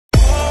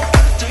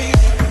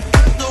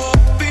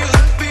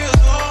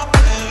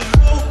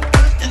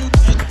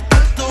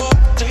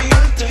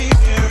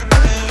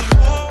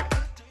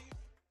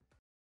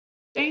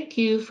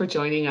for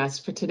joining us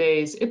for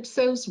today's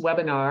Ipsos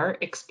webinar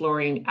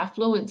exploring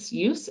Affluent's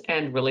use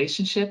and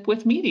relationship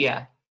with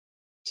media.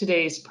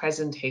 Today's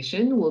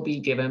presentation will be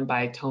given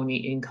by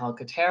Tony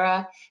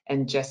Incalcaterra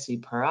and Jesse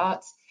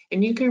Peratz,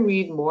 and you can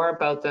read more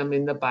about them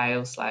in the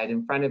bio slide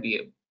in front of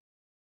you.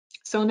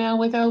 So now,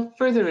 without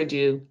further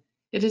ado,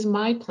 it is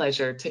my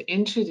pleasure to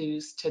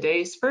introduce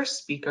today's first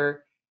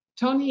speaker,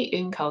 Tony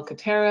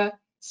Incalcaterra,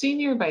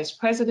 Senior Vice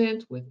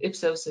President with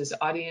Ipsos's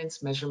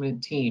Audience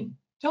Measurement Team.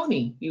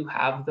 Tony, you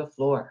have the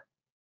floor.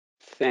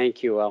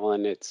 Thank you,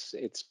 Ellen. It's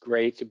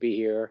great to be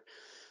here.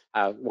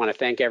 I want to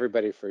thank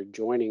everybody for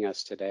joining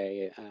us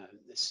today.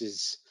 This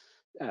is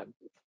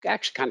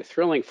actually kind of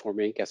thrilling for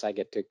me because I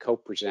get to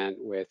co-present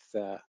with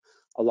a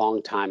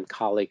longtime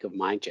colleague of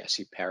mine,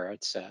 Jesse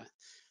Peratz,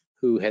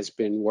 who has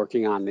been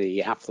working on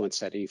the Affluent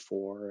study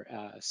for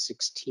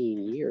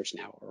 16 years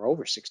now, or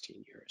over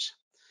 16 years.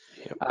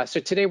 Yep. So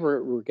today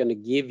we're going to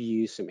give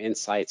you some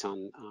insights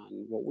on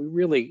what we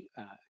really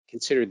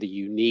consider the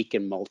unique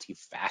and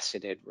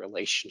multifaceted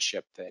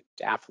relationship that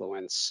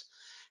affluents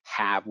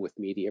have with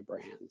media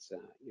brands.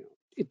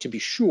 To be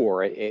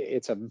sure,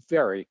 it's a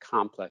very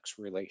complex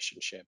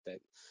relationship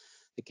that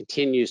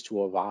continues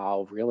to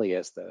evolve really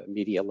as the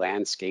media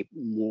landscape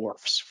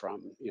morphs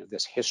from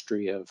this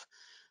history of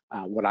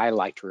what I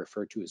like to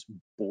refer to as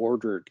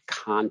bordered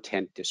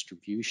content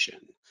distribution,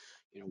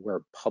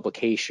 where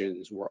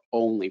publications were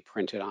only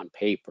printed on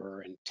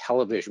paper and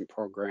television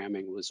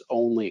programming was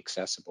only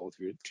accessible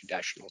through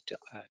traditional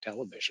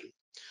television.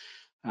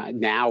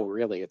 Now,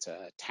 really, it's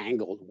a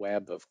tangled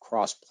web of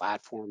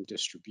cross-platform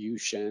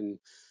distribution,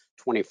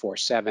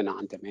 24/7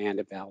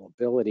 on-demand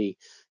availability,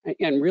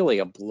 and really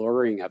a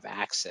blurring of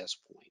access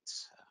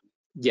points.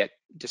 Yet,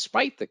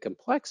 despite the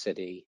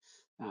complexity,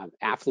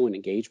 affluent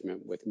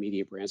engagement with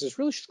media brands is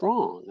really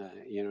strong.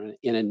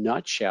 In a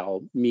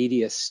nutshell,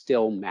 media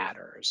still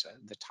matters,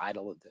 the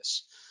title of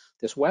this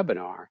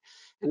webinar.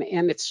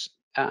 And it's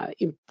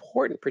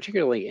important,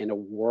 particularly in a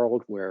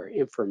world where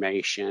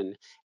information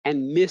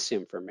and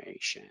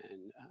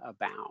misinformation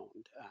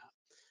abound.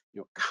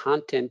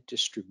 Content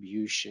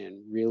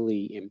distribution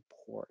really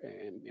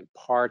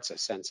imparts a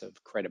sense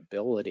of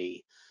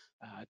credibility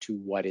to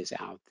what is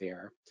out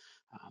there.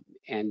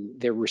 And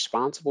they're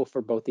responsible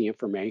for both the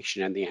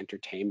information and the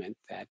entertainment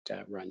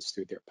that runs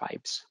through their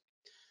pipes.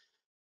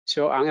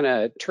 So I'm going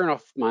to turn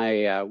off my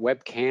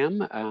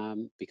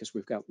webcam because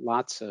we've got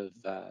lots of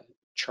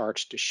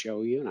charts to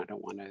show you, and I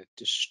don't want to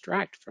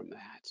distract from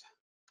that.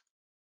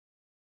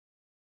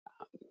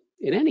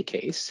 In any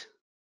case,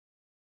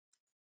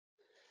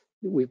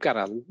 we've got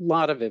a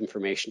lot of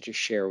information to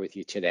share with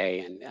you today,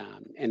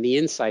 and the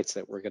insights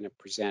that we're going to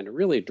present are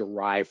really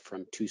derived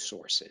from two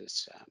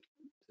sources.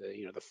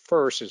 The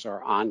first is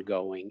our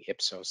ongoing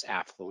Ipsos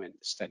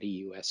Affluent Study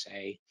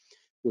USA,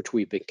 which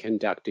we've been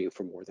conducting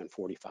for more than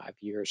 45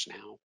 years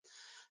now.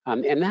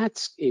 And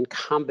that's in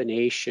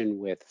combination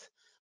with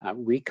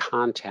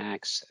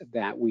recontacts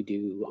that we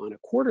do on a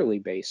quarterly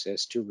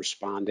basis to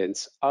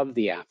respondents of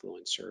the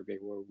Affluent survey,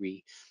 where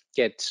we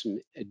get some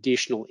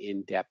additional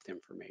in-depth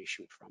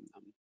information from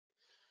them.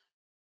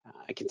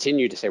 I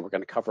continue to say we're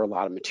going to cover a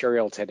lot of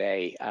material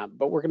today,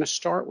 but we're going to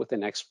start with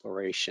an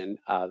exploration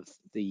of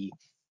the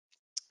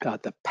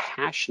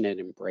passionate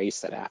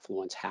embrace that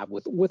affluents have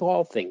with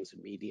all things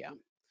media.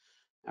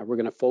 We're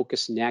going to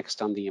focus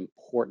next on the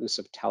importance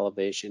of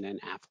television in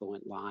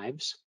affluent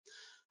lives.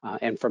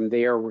 And from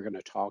there, we're going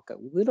to talk a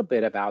little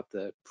bit about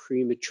the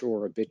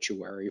premature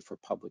obituary for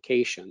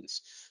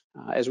publications,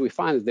 as we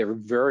find that they're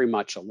very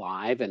much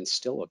alive and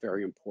still a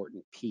very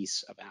important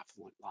piece of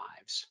affluent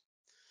lives.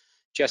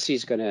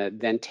 Jesse's going to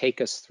then take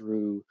us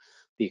through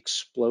the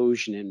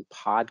explosion in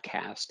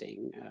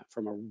podcasting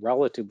from a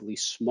relatively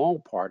small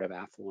part of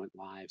affluent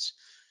lives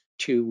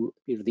to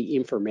the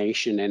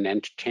information and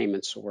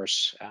entertainment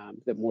source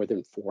that more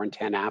than 4 in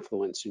 10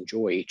 affluents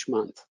enjoy each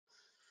month.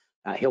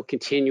 He'll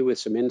continue with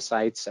some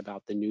insights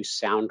about the new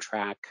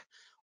soundtrack,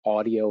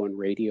 audio and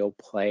radio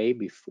play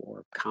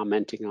before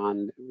commenting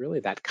on really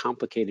that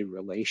complicated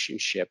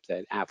relationship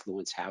that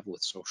affluents have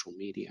with social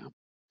media.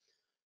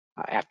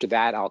 After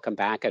that, I'll come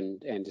back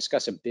and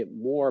discuss a bit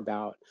more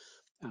about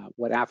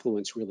what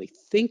affluents really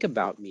think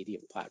about media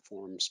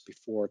platforms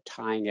before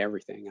tying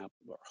everything up,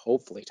 or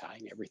hopefully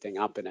tying everything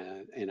up in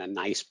a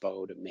nice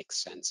bow to make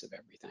sense of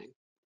everything.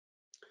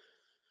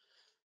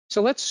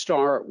 So let's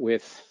start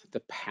with the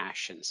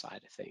passion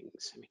side of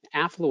things. I mean,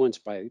 affluents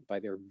by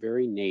their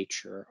very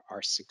nature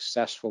are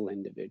successful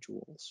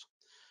individuals.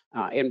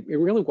 And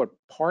really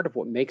part of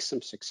what makes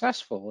them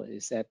successful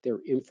is that they're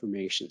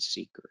information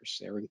seekers.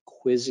 They're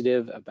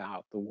inquisitive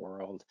about the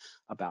world,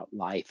 about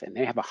life, and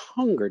they have a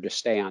hunger to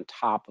stay on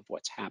top of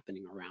what's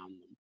happening around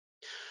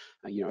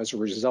them. As a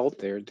result,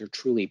 they're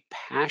truly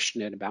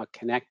passionate about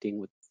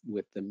connecting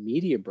with the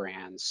media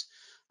brands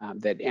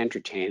that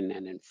entertain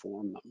and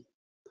inform them.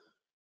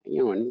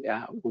 And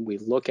when we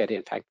look at it,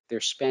 in fact,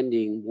 they're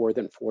spending more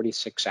than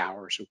 46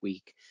 hours a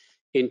week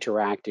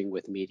interacting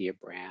with media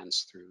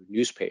brands through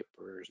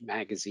newspapers,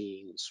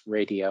 magazines,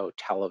 radio,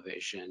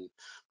 television,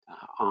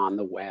 on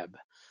the web.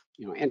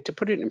 And to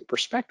put it in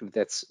perspective,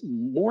 that's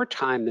more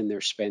time than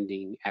they're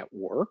spending at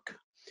work,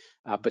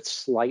 but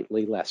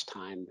slightly less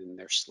time than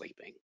they're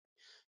sleeping.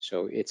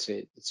 So it's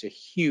a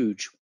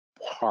huge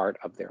part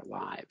of their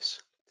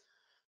lives.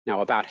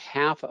 Now, about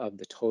half of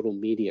the total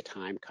media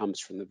time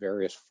comes from the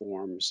various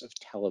forms of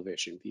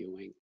television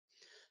viewing.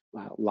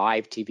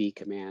 Live TV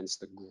commands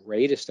the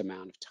greatest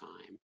amount of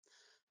time,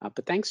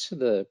 but thanks to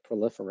the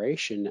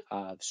proliferation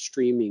of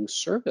streaming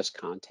service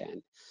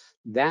content,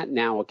 that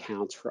now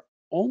accounts for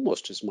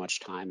almost as much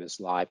time as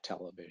live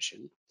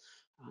television.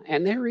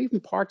 And there are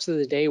even parts of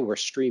the day where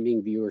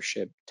streaming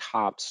viewership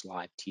tops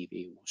live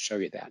TV. We'll show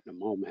you that in a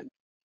moment.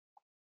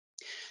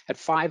 At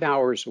 5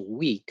 hours a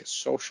week,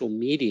 social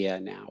media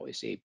now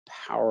is a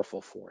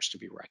powerful force to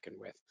be reckoned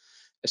with,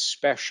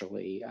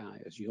 especially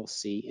as you'll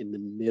see in the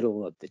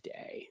middle of the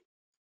day.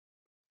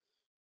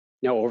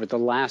 Now, over the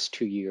last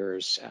 2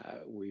 years,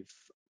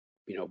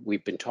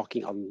 we've been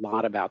talking a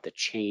lot about the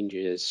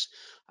changes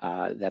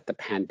that the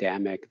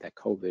pandemic, that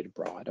COVID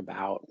brought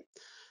about.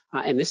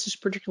 And this is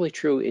particularly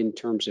true in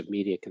terms of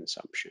media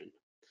consumption.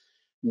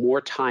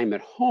 More time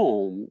at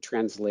home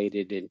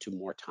translated into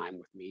more time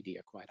with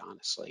media, quite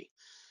honestly.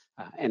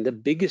 And the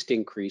biggest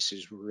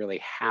increases were really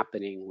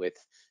happening with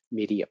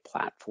media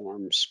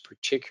platforms,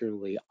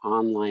 particularly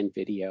online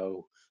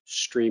video,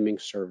 streaming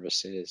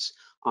services,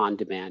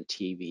 on-demand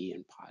TV,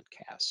 and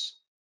podcasts.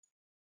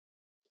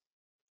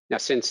 Now,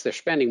 since they're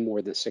spending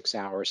more than 6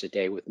 hours a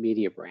day with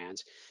media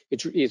brands,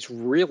 it's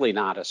really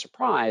not a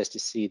surprise to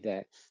see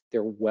that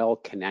they're well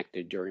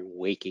connected during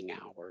waking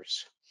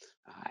hours.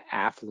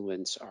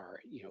 Affluents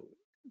are,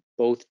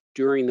 both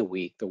during the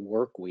week, the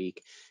work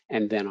week,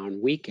 and then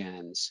on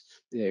weekends,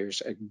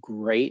 there's a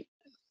great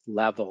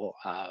level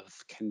of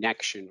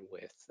connection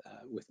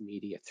with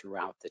media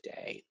throughout the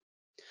day.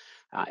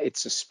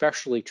 It's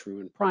especially true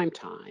in prime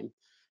time,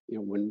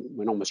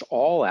 when almost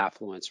all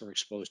affluents are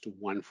exposed to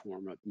one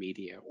form of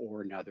media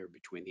or another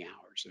between the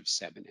hours of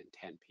 7 and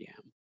 10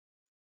 p.m.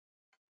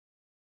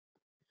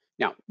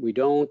 Now, we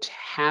don't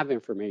have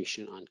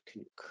information on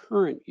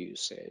concurrent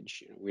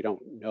usage. We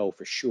don't know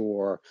for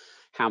sure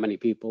how many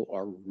people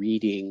are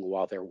reading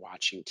while they're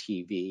watching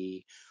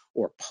TV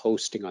or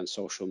posting on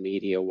social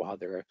media while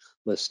they're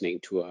listening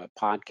to a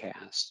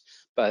podcast.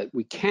 But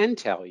we can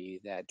tell you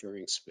that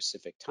during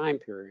specific time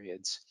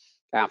periods,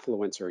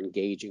 affluents are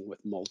engaging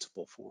with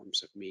multiple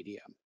forms of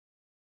media.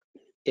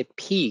 It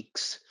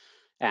peaks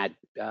at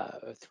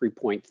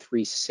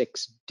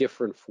 3.36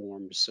 different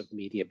forms of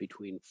media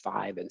between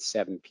 5 and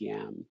 7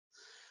 p.m.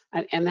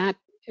 And that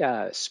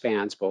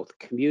spans both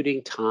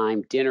commuting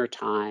time, dinner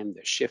time,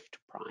 the shift to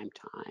prime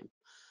time.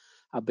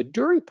 But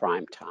during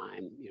prime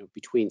time,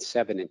 between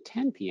 7 and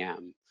 10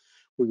 p.m.,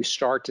 we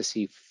start to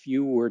see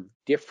fewer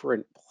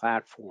different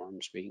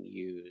platforms being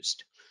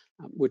used,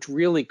 which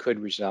really could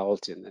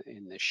result in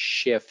the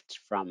shift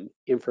from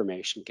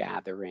information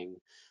gathering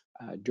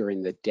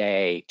during the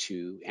day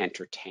to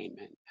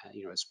entertainment,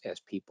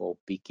 as people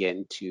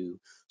begin to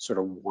sort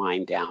of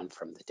wind down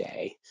from the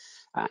day.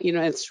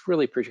 It's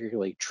really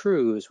particularly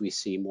true as we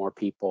see more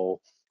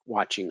people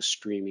watching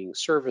streaming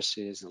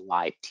services and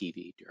live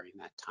TV during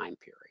that time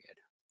period.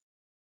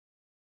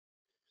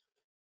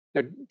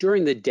 Now,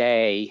 during the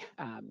day,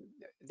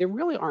 there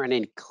really aren't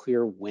any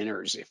clear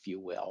winners, if you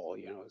will.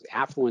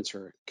 Affluents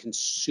are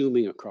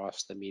consuming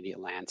across the media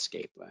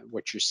landscape.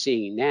 What you're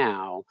seeing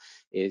now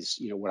is,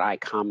 what I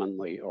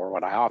commonly or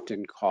what I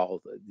often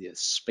call the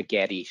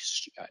spaghetti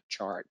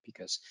chart,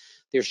 because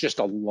there's just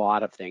a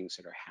lot of things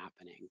that are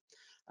happening.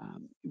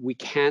 We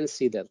can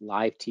see that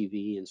live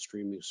TV and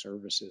streaming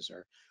services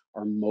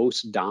are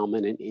most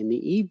dominant in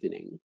the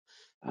evening.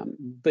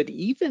 But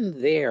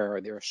even there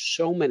are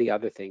so many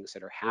other things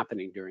that are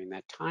happening during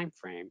that time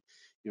frame.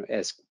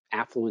 As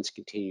affluents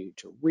continue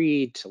to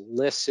read, to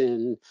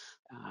listen,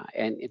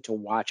 and to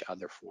watch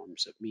other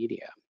forms of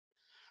media.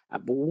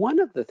 But one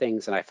of the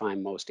things that I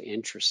find most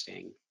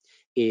interesting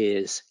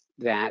is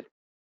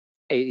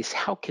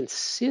how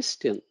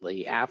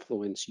consistently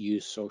affluents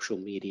use social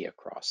media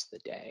across the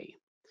day.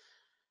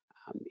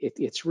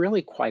 It's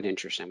really quite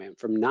interesting. I mean,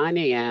 from 9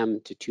 a.m.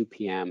 to 2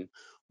 p.m.,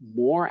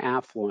 more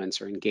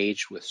affluents are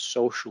engaged with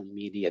social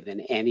media than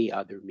any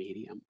other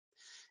medium.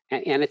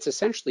 And it's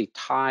essentially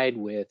tied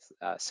with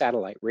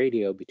satellite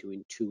radio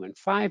between 2 and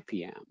 5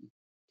 p.m.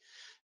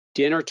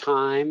 Dinner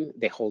time,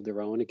 they hold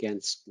their own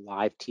against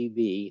live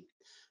TV,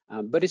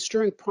 but it's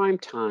during prime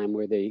time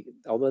where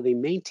although they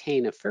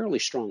maintain a fairly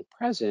strong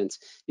presence,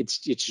 it's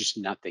just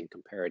nothing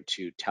compared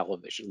to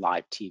television,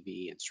 live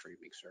TV, and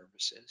streaming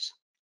services.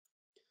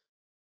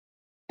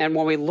 And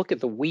when we look at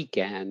the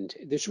weekend,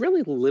 there's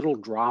really little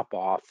drop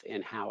off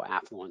in how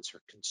affluents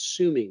are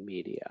consuming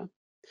media.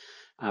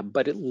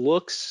 But it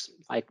looks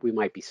like we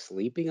might be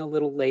sleeping a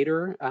little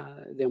later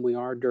than we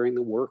are during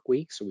the work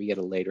week, so we get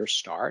a later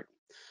start.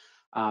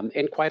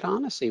 And quite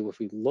honestly, if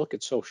we look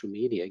at social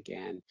media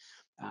again,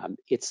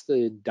 it's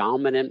the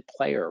dominant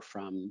player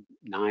from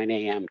 9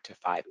 a.m. to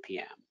 5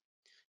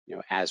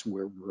 p.m. As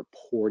we're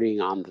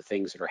reporting on the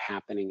things that are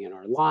happening in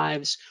our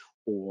lives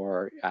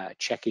or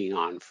checking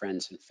on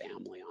friends and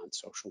family on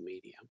social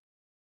media.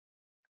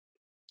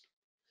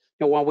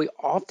 Now, while we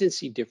often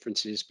see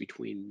differences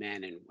between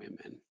men and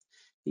women,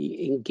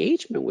 the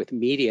engagement with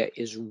media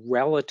is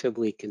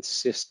relatively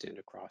consistent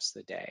across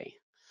the day.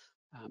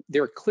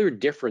 There are clear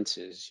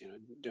differences,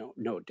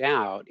 no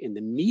doubt, in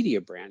the media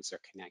brands they're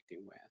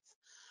connecting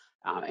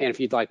with. And if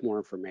you'd like more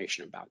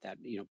information about that,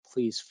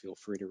 please feel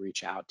free to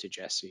reach out to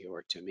Jesse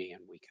or to me,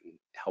 and we can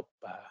help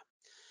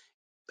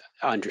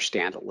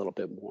understand a little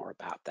bit more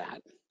about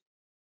that.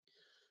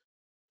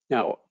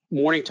 Now,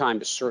 morning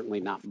time is certainly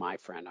not my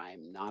friend. I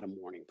am not a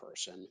morning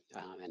person.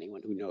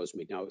 Anyone who knows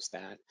me knows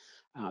that.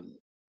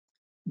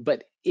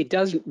 But it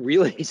doesn't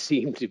really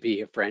seem to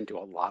be a friend to a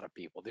lot of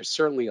people. There's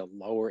certainly a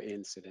lower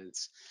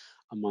incidence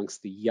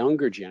amongst the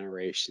younger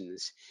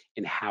generations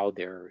in how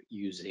they're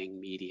using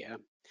media.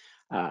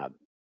 Uh,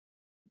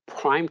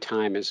 Prime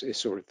time is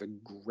sort of the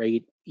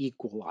great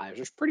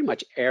equalizer. Pretty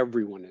much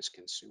everyone is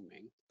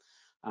consuming.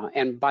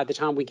 And by the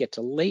time we get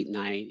to late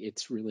night,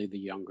 it's really the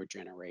younger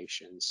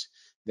generations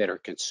that are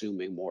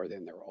consuming more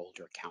than their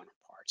older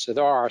counterparts. So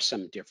there are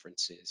some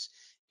differences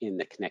in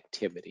the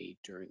connectivity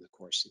during the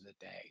course of the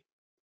day.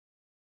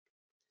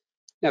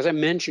 Now, as I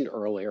mentioned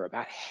earlier,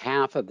 about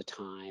half of the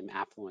time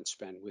affluent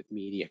spend with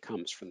media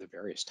comes from the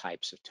various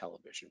types of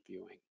television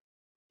viewing.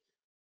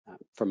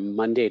 From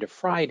Monday to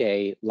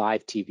Friday,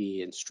 live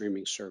TV and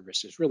streaming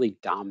services really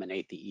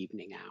dominate the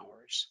evening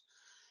hours.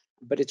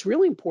 But it's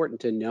really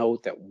important to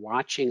note that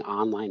watching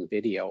online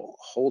video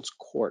holds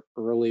court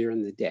earlier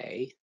in the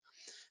day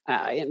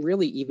and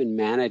really even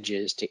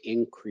manages to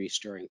increase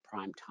during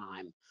prime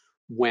time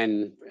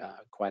when,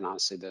 quite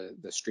honestly,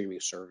 the streaming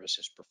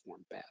services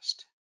perform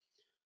best.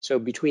 So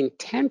between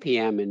 10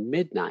 p.m. and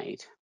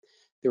midnight,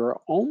 there are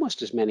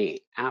almost as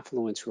many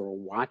affluents who are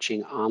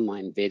watching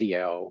online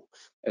video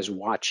as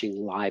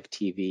watching live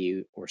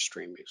TV or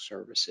streaming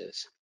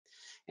services.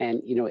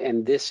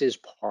 And this is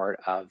part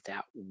of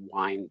that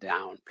wind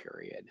down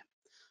period.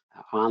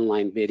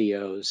 Online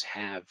videos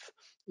have,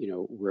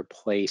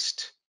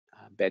 replaced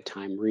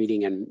bedtime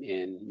reading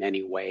in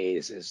many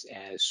ways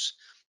as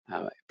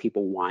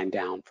people wind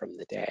down from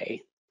the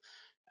day.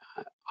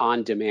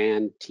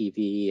 On-demand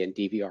TV and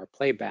DVR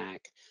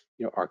playback,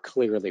 are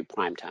clearly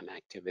primetime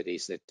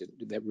activities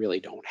that really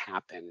don't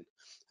happen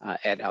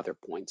at other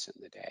points in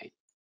the day.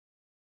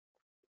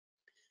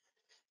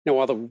 Now,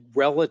 while the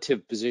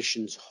relative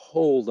positions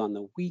hold on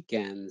the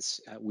weekends,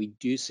 we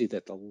do see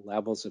that the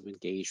levels of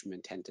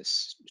engagement tend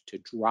to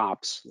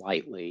drop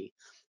slightly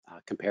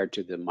compared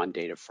to the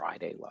Monday to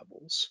Friday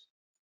levels.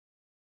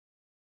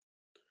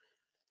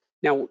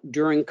 Now,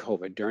 during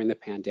COVID, during the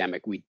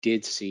pandemic, we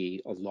did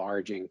see a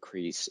large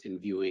increase in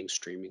viewing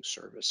streaming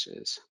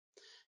services,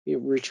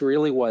 which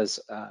really was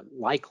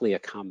likely a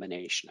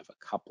combination of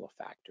a couple of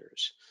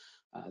factors.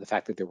 The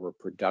fact that there were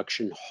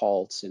production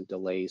halts and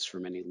delays for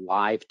many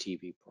live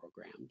TV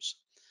programs,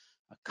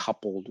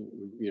 coupled,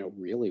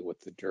 really with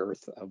the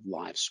dearth of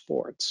live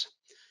sports.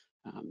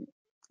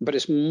 But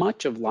as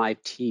much of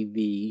live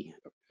TV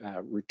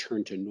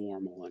returned to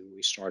normal and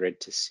we started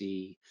to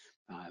see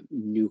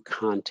new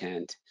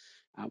content,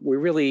 we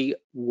really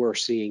were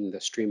seeing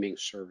the streaming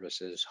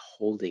services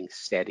holding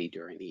steady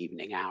during the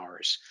evening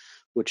hours,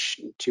 which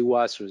to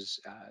us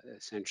was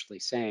essentially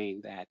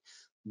saying that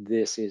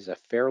this is a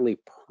fairly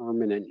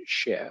permanent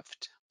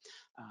shift,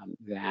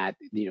 that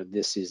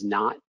this is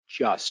not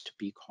just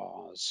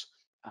because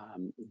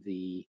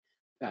the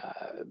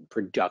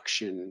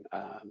production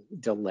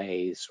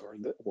delays or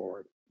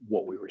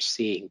what we were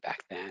seeing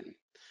back then.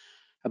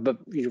 But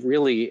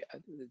really,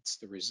 it's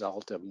the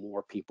result of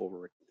more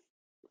people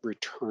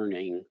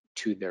returning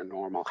to their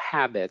normal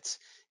habits,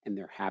 and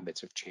their habits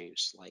have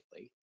changed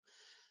slightly.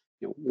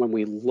 When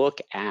we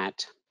look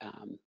at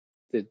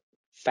the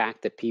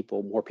fact that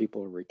more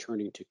people are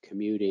returning to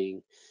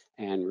commuting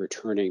and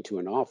returning to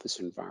an office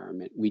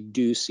environment, we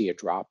do see a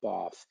drop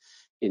off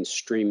in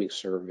streaming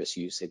service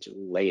usage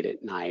late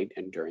at night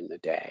and during the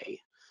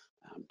day.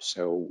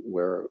 So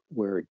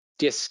we're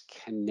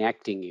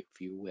disconnecting, if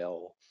you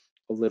will,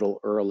 a little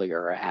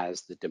earlier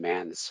as the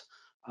demands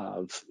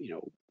of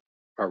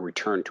our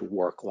return to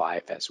work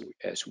life as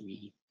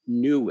we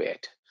knew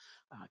it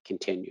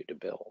continue to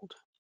build.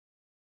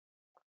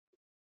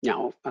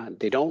 Now,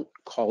 they don't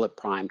call it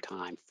prime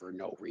time for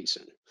no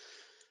reason.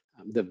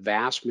 The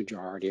vast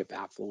majority of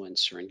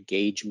affluents are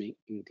engaging,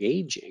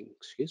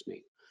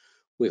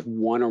 with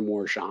one or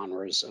more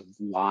genres of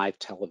live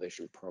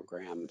television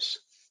programs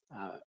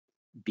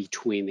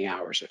between the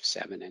hours of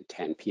 7 and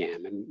 10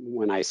 p.m. And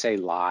when I say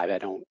live, I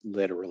don't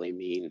literally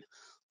mean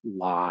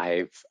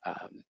live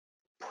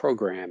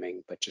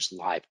programming, but just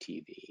live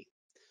TV.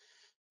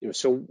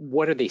 So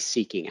what are they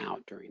seeking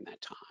out during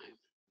that time?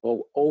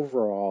 Well,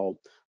 overall,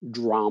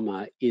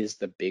 drama is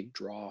the big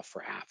draw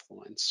for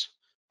affluents,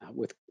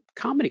 with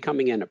comedy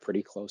coming in a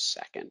pretty close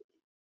second.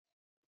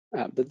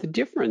 But the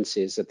difference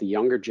is that the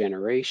younger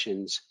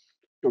generations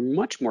are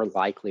much more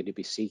likely to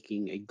be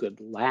seeking a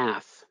good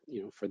laugh.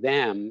 For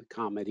them,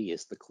 comedy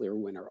is the clear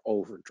winner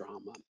over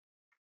drama.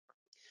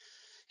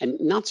 And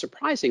not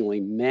surprisingly,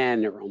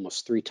 men are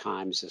almost 3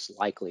 times as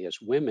likely as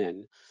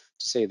women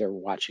say they're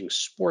watching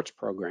sports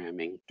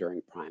programming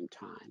during prime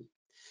time,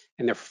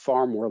 and they're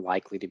far more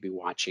likely to be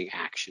watching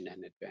action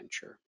and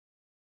adventure.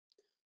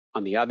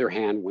 On the other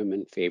hand,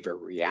 women favor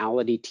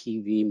reality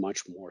TV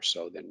much more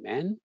so than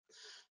men,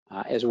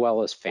 as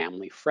well as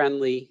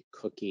family-friendly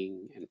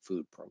cooking and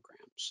food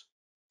programs.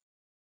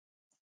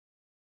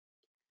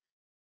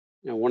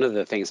 Now, one of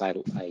the things I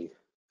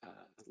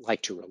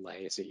like to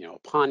relay is that,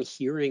 upon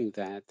hearing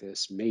that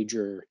this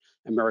major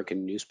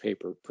American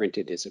newspaper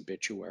printed his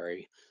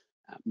obituary,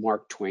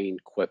 Mark Twain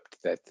quipped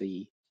that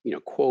the,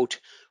 quote,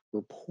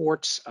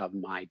 reports of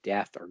my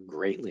death are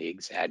greatly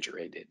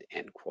exaggerated,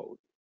 end quote.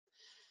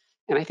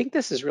 And I think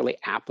this is really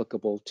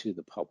applicable to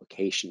the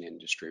publication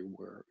industry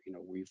where,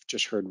 we've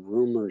just heard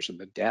rumors of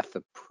the death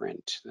of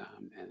print,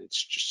 and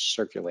it's just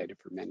circulated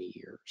for many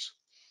years.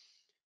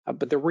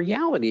 But the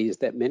reality is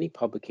that many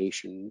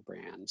publication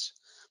brands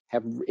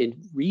have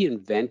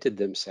reinvented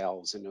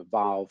themselves and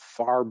evolved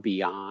far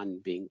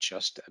beyond being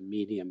just a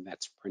medium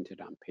that's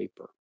printed on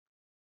paper.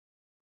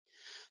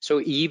 So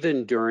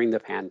even during the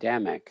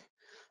pandemic,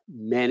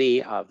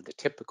 many of the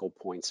typical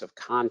points of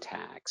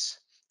contacts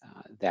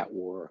that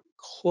were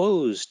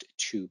closed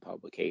to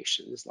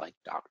publications like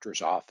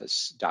doctor's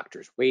office,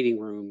 doctor's waiting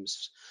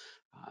rooms,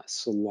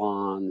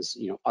 salons,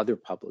 other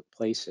public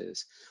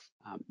places,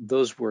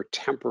 those were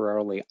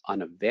temporarily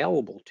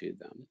unavailable to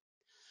them.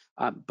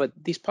 But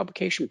these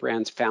publication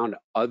brands found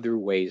other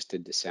ways to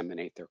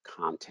disseminate their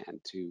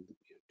content to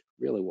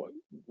really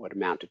what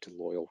amounted to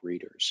loyal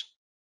readers.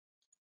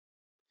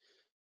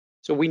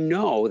 So we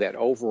know that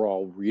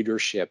overall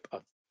readership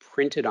of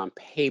printed on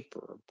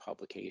paper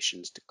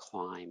publications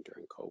declined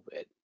during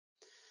COVID.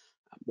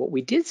 What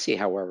we did see,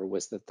 however,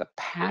 was that the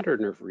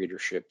pattern of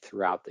readership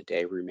throughout the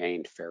day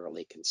remained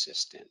fairly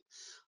consistent,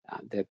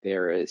 that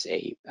there is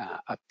a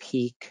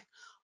peak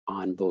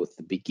on both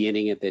the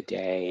beginning of the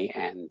day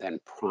and then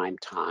prime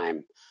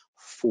time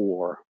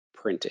for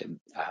printed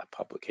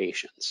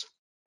publications.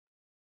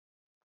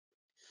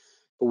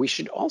 But we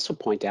should also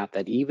point out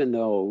that even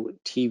though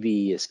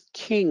TV is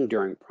king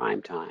during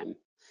prime time,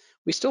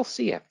 we still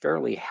see a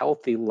fairly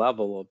healthy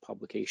level of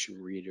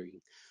publication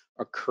reading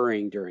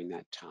occurring during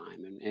that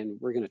time. And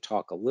we're going to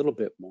talk a little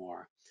bit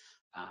more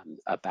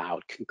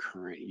about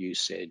concurrent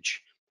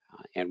usage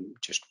and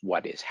just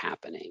what is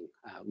happening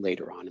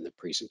later on in the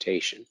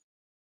presentation.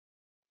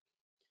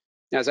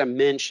 Now, as I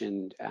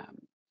mentioned,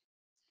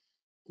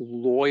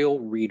 loyal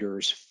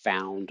readers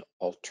found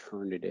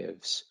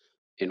alternatives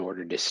in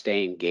order to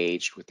stay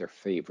engaged with their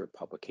favorite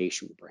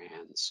publication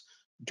brands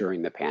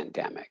during the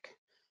pandemic.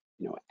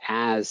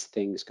 As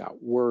things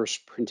got worse,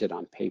 printed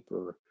on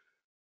paper,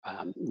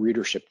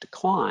 readership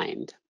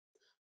declined.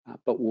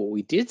 But what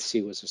we did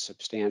see was a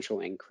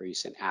substantial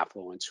increase in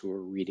affluents who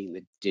were reading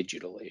the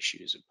digital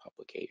issues of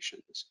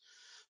publications.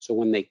 So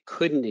when they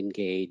couldn't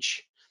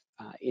engage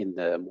in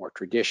the more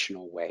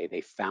traditional way,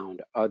 they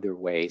found other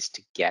ways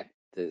to get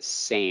the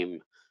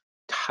same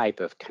type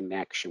of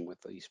connection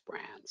with these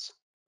brands.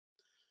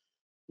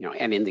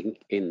 And in the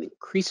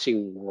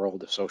increasing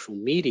world of social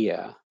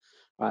media,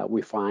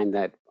 we find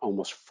that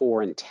almost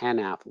 4 in 10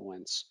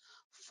 affluents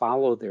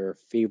follow their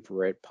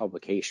favorite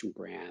publication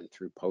brand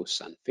through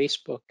posts on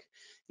Facebook,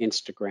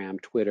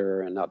 Instagram,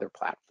 Twitter, and other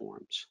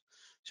platforms.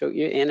 So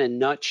in a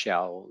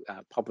nutshell,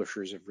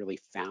 publishers have really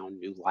found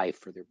new life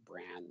for their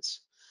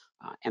brands,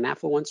 and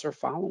affluents are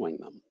following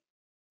them.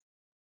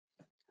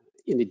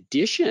 In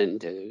addition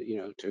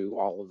to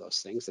all of those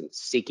things and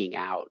seeking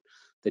out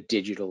the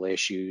digital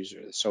issues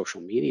or the social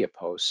media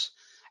posts,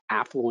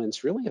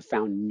 affluents really have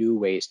found new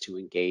ways to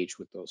engage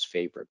with those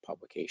favorite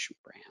publication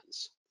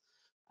brands.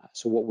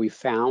 So what we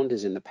found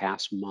is in the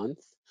past month,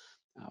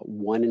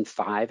 1 in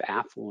 5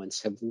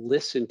 affluents have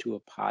listened to a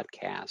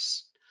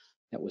podcast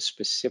that was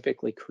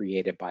specifically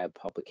created by a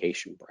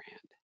publication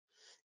brand.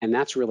 And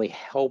that's really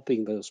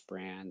helping those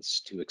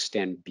brands to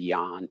extend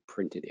beyond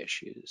printed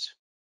issues.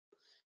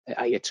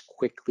 It's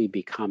quickly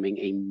becoming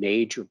a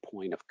major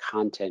point of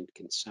content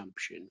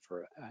consumption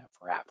for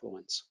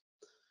affluents.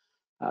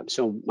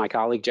 So my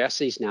colleague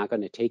Jesse is now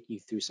going to take you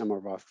through some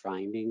of our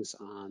findings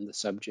on the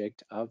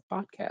subject of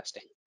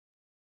podcasting.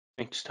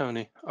 Thanks,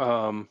 Tony.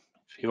 If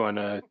you want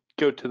to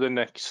go to the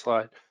next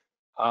slide.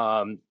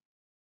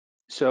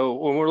 So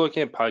when we're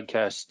looking at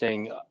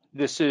podcasting,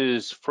 this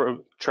is for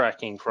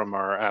tracking from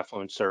our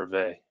affluent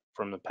survey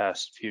from the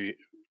past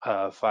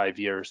 5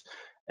 years.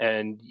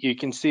 And you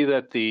can see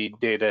that the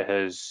data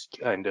has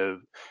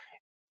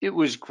it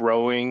was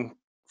growing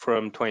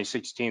from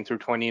 2016 through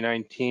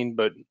 2019,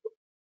 but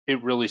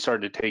it really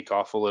started to take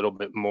off a little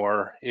bit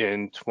more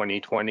in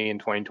 2020 and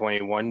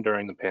 2021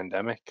 during the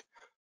pandemic.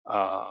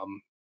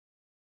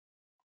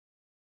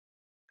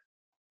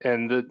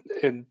 And the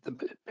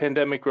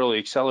pandemic really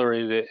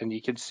accelerated it, and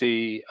you can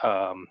see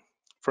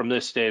from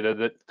this data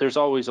that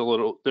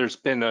there's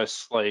been a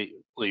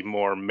slightly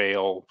more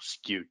male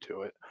skew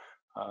to it.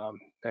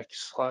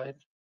 Next slide.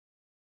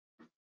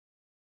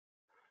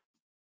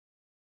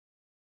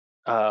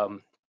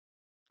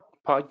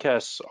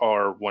 Podcasts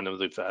are one of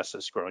the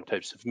fastest growing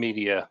types of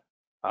media,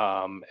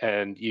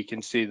 and you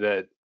can see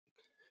that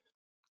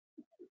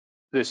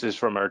this is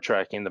from our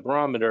tracking the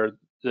barometer,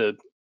 the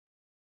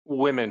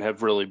women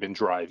have really been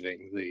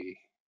driving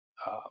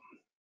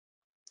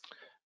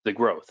the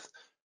growth.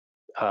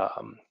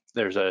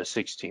 There's a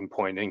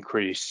 16-point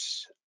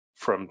increase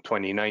from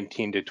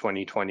 2019 to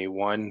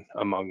 2021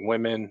 among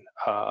women.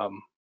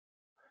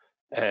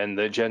 And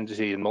the Gen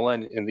Z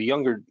and the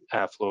younger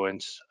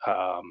affluents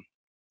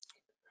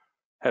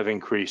have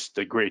increased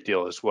a great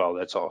deal as well.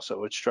 That's also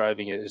what's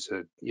driving it. Is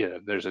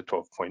there's a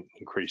 12-point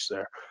increase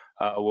there.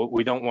 What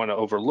we don't want to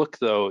overlook,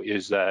 though,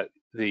 is that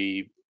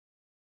the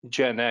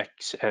Gen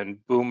X and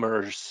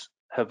Boomers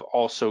have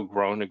also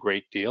grown a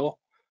great deal.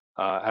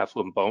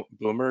 Affluent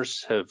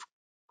Boomers have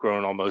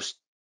grown almost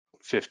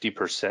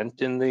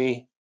 50% in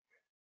the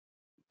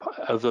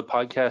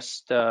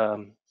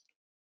podcast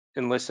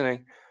in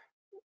listening.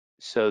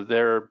 So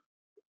they're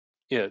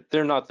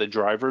not the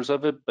drivers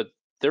of it, but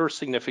they're a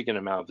significant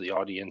amount of the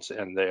audience,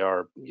 and they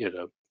are,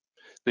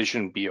 they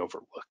shouldn't be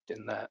overlooked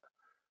in that.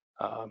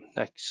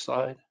 Next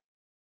slide.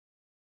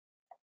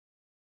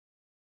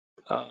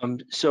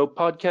 So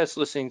podcast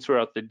listening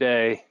throughout the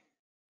day,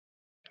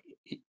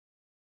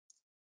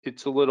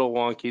 it's a little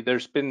wonky.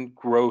 There's been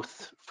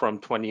growth from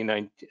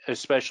 2019,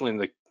 especially in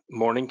the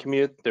morning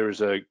commute. There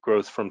was a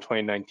growth from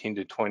 2019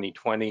 to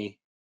 2020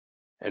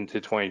 and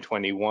to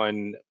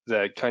 2021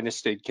 that kind of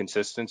stayed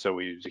consistent, so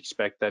we would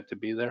expect that to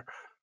be there.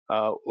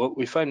 What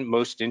we find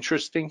most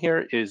interesting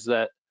here is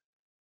that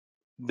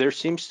there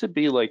seems to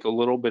be like a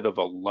little bit of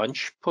a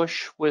lunch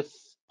push with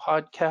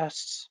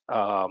podcasts.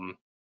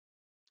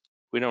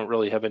 We don't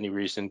really have any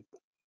reason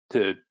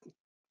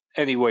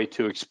any way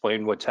to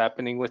explain what's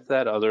happening with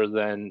that, other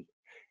than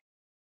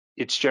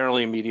it's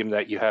generally a medium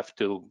that you have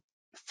to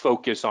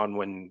focus on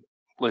when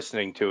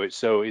listening to it.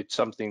 So it's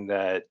something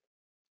that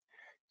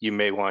you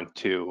may want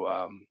to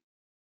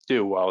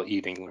do while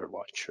eating your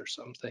lunch or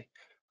something.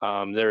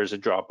 There is a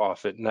drop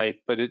off at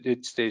night, but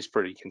it stays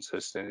pretty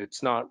consistent.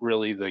 It's not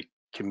really the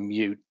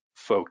commute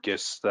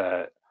focus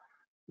that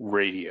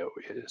radio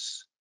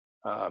is.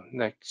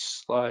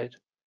 Next slide.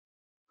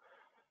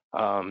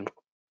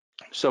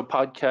 So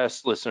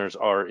podcast listeners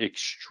are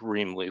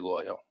extremely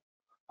loyal,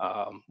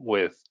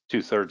 with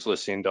 2/3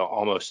 listening to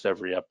almost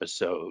every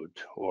episode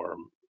or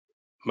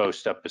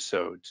most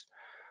episodes.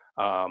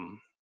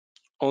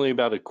 Only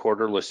about a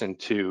quarter listen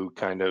to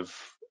kind of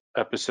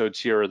episodes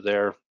here or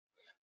there.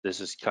 This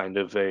is kind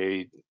of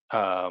a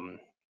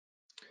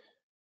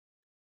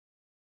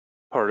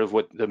part of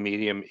what the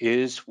medium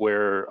is,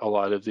 where a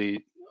lot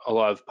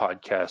of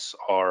podcasts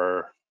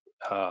are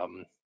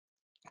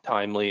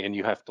timely, and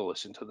you have to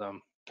listen to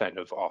them kind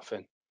of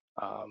often.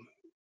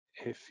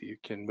 If you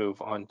can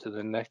move on to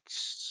the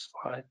next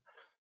slide.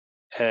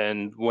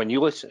 And when you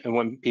listen, and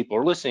when people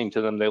are listening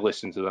to them, they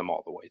listen to them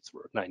all the way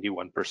through.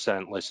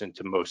 91% listen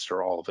to most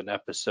or all of an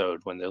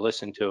episode when they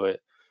listen to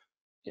it.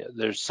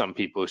 There's some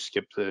people who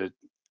skip the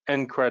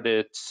end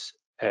credits,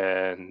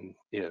 and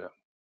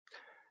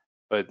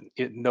but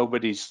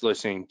nobody's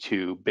listening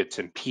to bits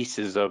and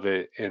pieces of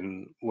it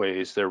in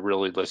ways. They're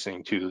really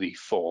listening to the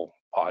full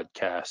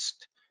podcast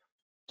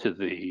to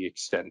the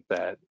extent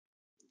that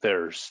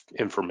there's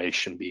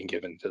information being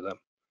given to them.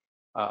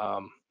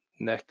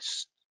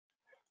 Next.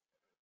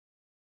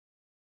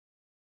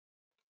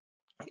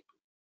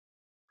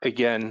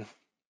 Again,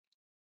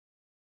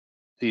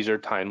 these are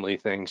timely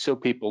things, so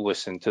people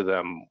listen to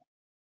them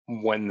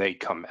when they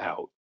come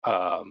out.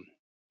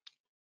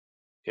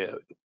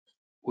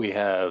 We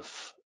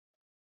have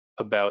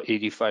about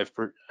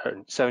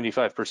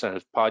 75%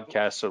 of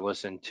podcasts are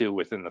listened to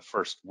within the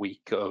first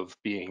week of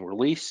being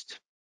released.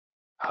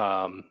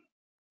 And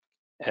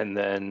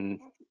then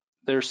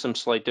there's some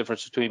slight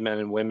difference between men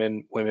and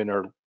women. Women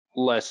are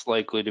less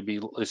likely to be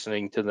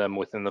listening to them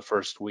within the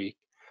first week,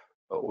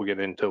 but we'll get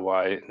into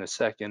why in a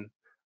second.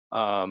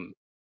 And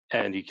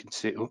you can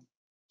see,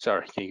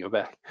 sorry, can you go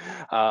back?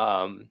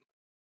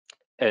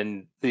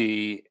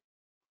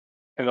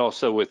 And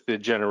also with the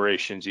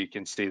generations, you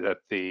can see that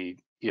the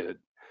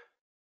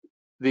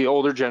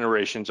older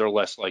generations are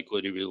less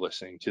likely to be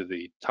listening to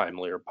the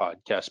timelier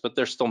podcasts, but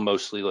they're still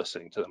mostly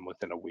listening to them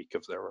within a week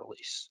of their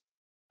release.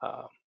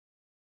 Now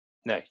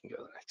you can go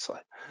to the next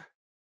slide.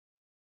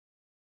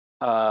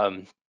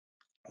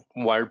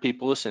 Why are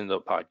people listening to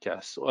the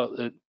podcasts?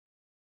 Well,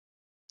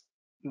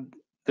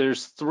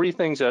 there's three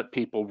things that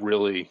people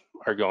really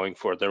are going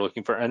for. They're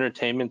looking for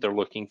entertainment, they're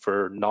looking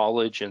for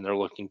knowledge, and they're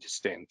looking to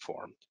stay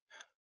informed.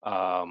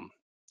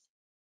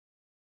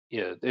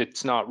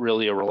 It's not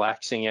really a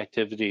relaxing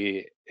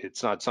activity.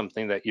 It's not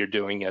something that you're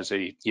doing as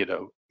a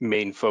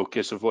main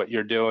focus of what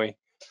you're doing.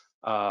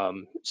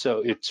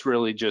 So it's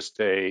really just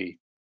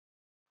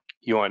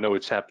you want to know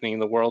what's happening in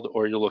the world,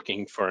 or you're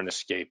looking for an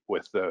escape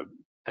with the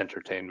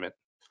entertainment.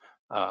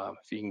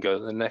 If you can go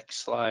to the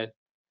next slide.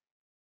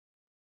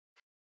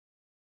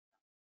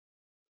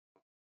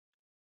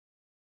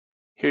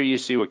 Here you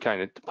see what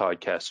kind of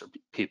podcasts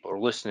people are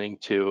listening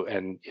to,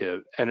 and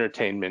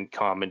entertainment,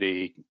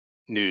 comedy,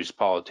 news,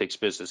 politics,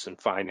 business,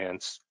 and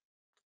finance.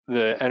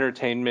 The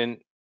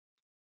entertainment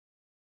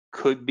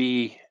could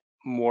be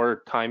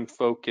more time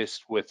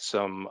focused with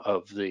some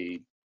of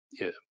the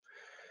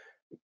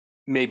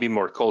maybe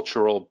more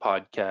cultural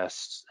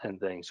podcasts and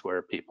things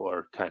where people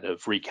are kind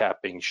of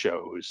recapping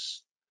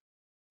shows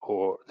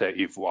or that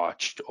you've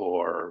watched,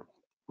 or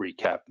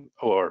recap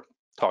or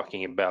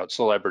talking about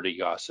celebrity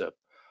gossip.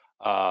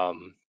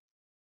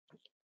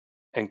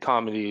 And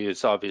comedy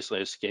is obviously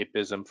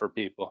escapism for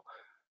people,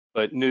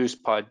 but news,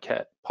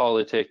 podcast,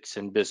 politics,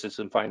 and business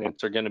and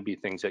finance are going to be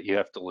things that you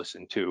have to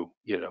listen to,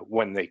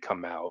 when they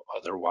come out.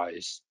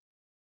 Otherwise,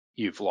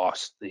 you've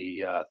lost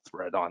the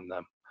thread on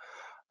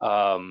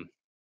them.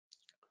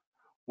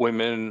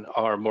 Women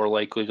are more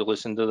likely to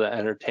listen to the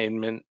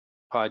entertainment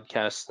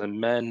podcasts than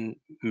men.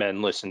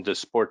 Men listen to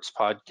sports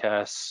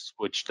podcasts,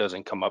 which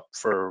doesn't come up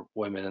for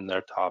women in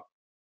their top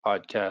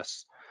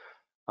podcasts.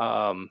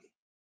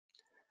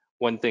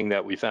 One thing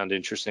that we found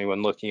interesting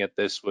when looking at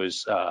this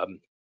was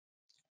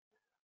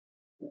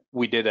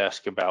we did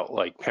ask about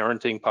like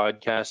parenting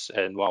podcasts,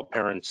 and while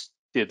parents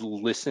did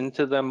listen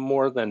to them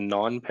more than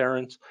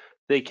non-parents,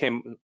 they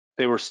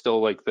were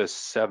still like the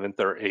 7th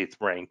or 8th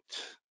ranked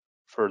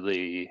for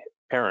the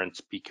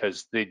parents,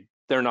 because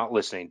they're not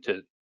listening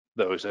to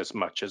those as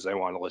much as they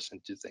want to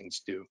listen to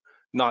things to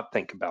not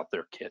think about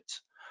their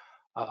kids.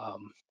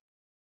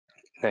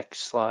 Next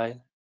slide.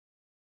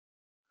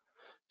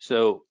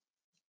 So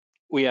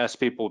we asked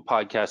people what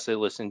podcasts they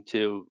listen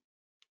to.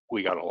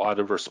 We got a lot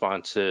of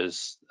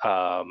responses.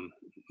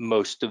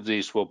 Most of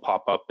these will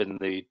pop up in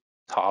the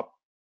top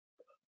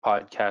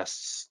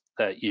podcasts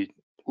that you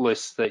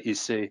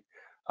see.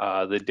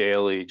 The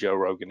Daily, Joe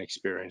Rogan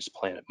Experience,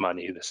 Planet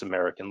Money, This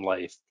American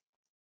Life,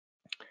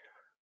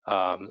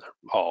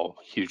 all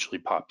hugely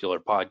popular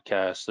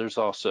podcasts. There's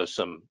also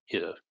some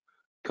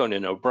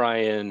Conan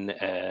O'Brien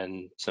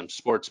and some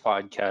sports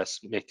podcasts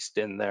mixed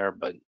in there,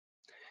 but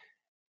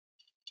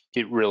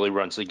it really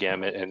runs the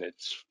gamut, and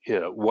it's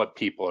what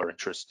people are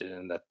interested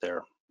in that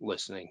they're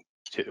listening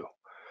to.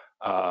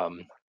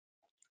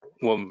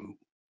 When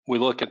we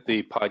look at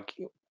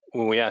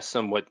when we ask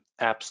them what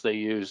apps they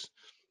use,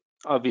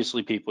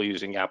 obviously people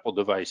using Apple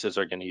devices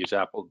are going to use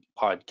Apple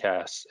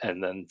Podcasts,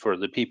 and then for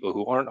the people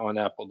who aren't on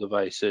Apple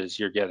devices,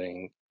 you're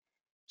getting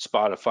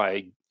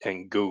Spotify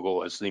and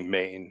Google as the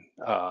main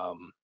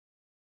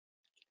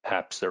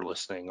apps they're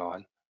listening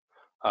on.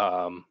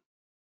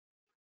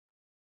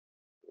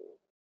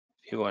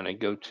 If you want to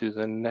go to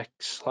the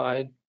next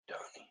slide,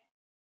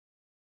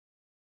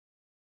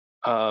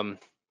 Tony.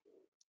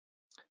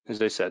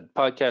 As I said,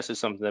 podcast is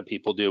something that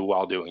people do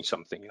while doing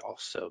something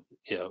else. So,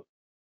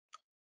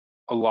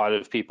 a lot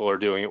of people are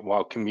doing it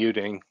while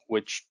commuting,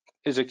 which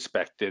is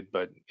expected,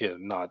 but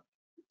not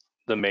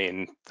the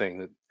main thing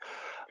that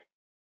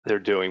they're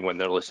doing when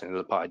they're listening to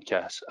the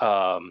podcast.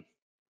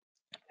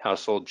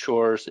 Household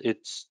chores,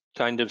 it's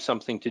kind of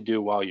something to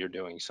do while you're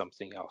doing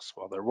something else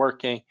while they're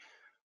working.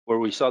 Where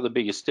we saw the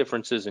biggest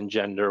differences in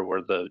gender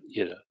were the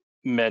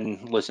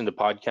men listen to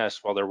podcasts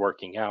while they're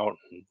working out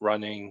and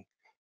running,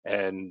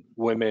 and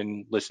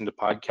women listen to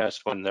podcasts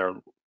when they're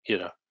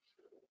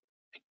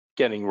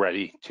getting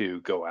ready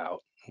to go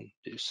out and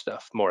do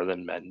stuff more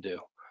than men do.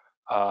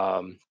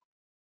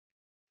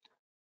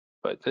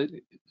 But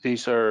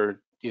these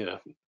are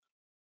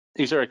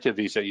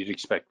activities that you'd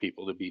expect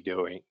people to be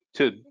doing,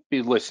 to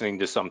be listening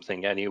to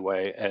something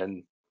anyway.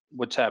 And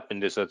what's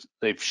happened is that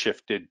they've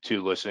shifted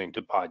to listening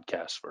to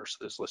podcasts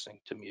versus listening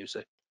to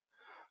music.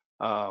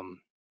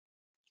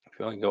 If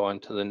you want to go on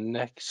to the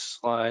next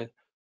slide.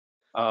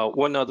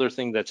 One other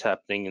thing that's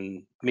happening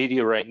in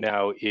media right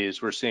now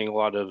is we're seeing a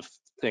lot of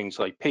things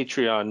like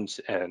Patreons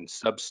and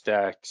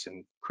Substacks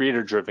and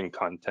creator-driven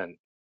content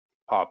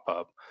pop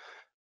up.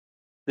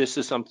 This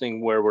is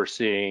something where we're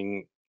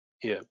seeing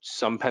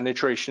some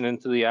penetration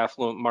into the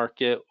affluent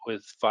market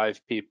with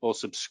 5 people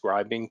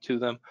subscribing to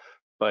them,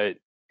 but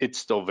it's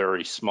still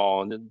very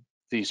small, and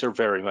these are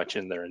very much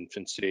in their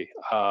infancy.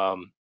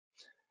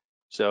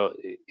 So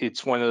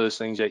it's one of those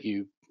things that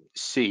you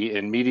see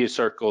in media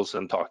circles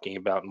and talking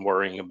about and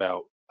worrying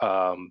about,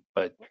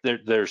 but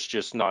there's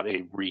just not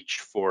a reach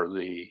for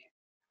these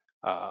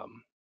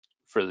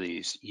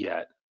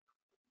yet.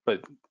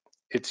 But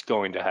it's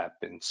going to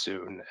happen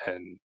soon,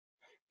 and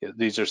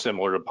these are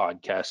similar to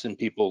podcasts, and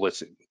people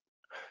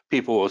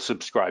will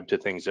subscribe to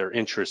things they're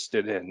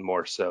interested in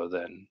more so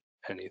than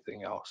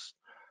anything else.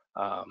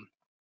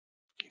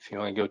 If you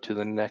want to go to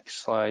the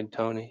next slide,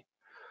 Tony.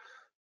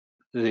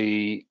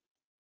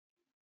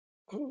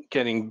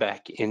 Getting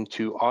back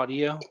into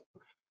audio.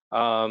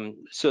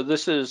 So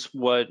this is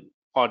what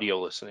audio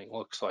listening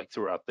looks like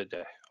throughout the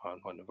day on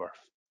one of our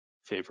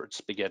favorite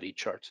spaghetti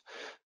charts.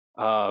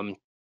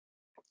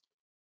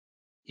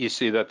 You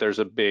see that there's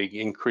a big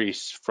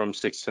increase from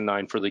 6 to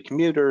 9 for the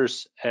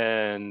commuters,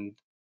 and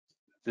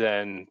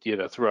then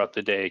throughout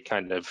the day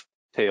kind of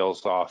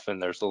tails off,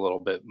 and there's a little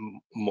bit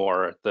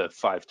more at the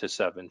 5 to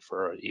 7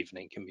 for an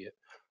evening commute.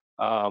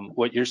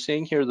 What you're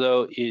seeing here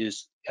though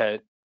is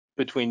at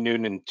between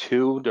noon and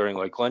 2 during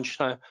like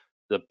lunchtime,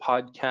 the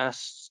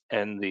podcasts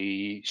and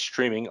the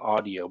streaming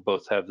audio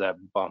both have that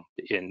bump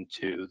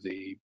into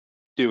the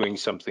doing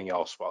something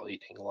else while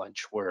eating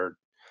lunch, where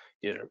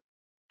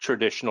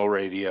traditional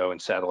radio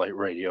and satellite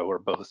radio were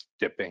both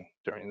dipping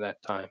during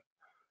that time.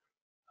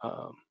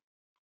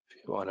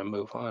 If you want to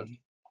move on.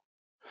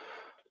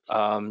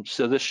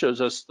 So this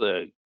shows us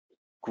the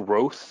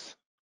growth,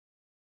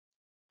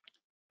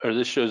 or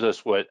this shows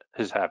us what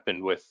has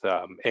happened with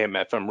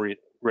AM/FM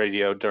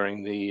radio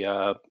during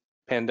the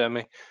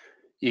pandemic.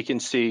 You can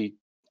see,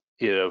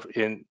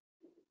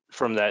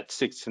 from that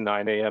 6 to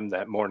 9 a.m.,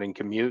 that morning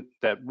commute,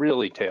 that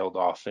really tailed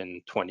off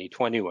in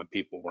 2020 when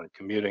people weren't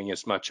commuting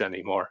as much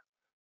anymore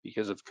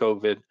because of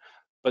COVID,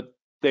 but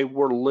they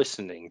were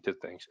listening to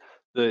things.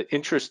 The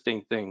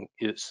interesting thing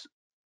is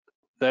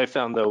that I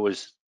found, though,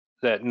 was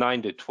that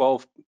 9 to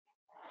 12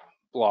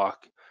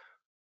 block,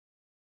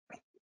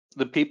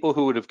 the people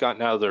who would have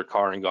gotten out of their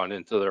car and gone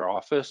into their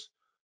office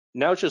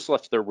now just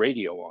left their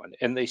radio on,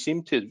 and they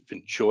seem to have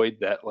enjoyed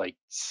that, like,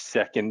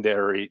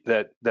 secondary,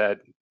 that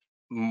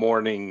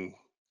morning,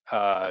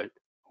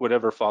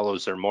 whatever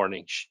follows their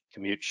morning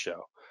commute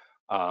show.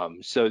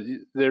 So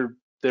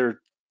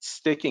they're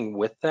sticking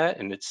with that,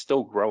 and it's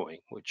still growing,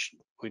 which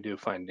we do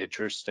find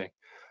interesting.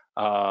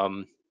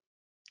 And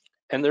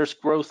there's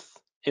growth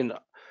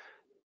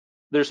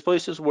there's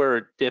places where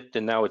it dipped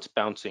and now it's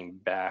bouncing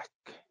back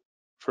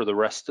for the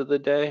rest of the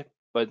day,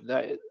 but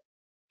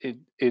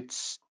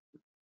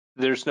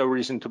there's no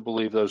reason to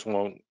believe those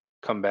won't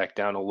come back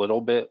down a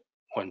little bit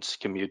once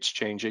commutes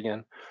change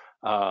again.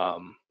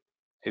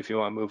 If you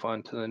want to move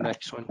on to the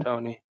next one,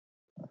 Tony.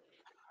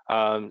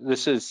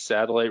 This is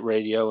satellite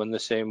radio in the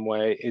same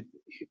way.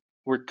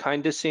 We're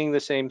kind of seeing the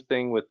same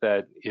thing with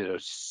that,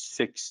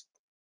 6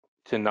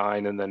 to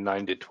 9 and then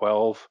 9 to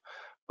 12,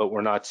 but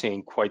we're not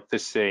seeing quite the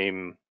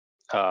same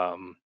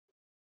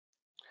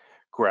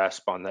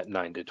grasp on that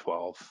 9 to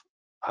 12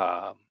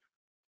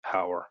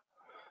 hour.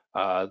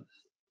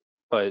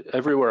 But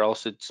everywhere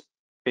else, it's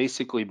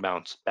basically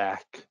bounced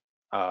back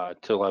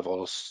to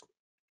levels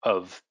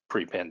of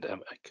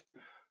pre-pandemic.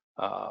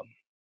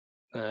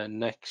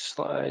 Next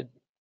slide.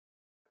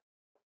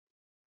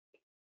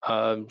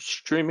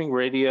 Streaming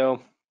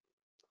radio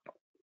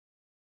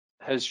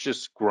has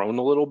just grown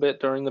a little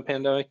bit during the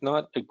pandemic,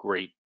 not a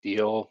great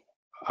deal,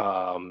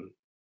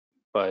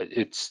 but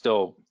it's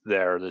still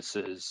there. This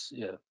is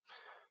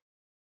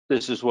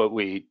what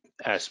we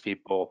ask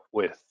people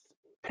with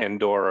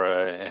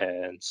Pandora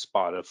and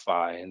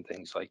Spotify and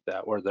things like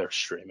that, where they're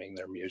streaming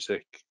their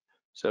music.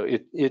 So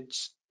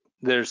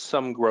there's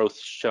some growth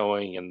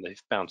showing, and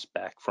they've bounced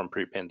back from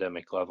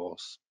pre-pandemic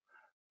levels.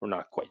 We're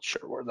not quite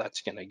sure where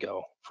that's going to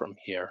go from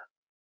here.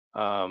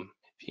 If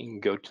you can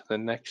go to the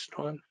next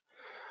one.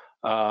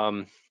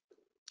 And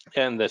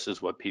this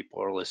is what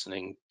people are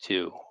listening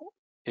to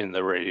in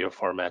the radio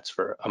formats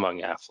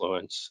among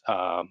affluents.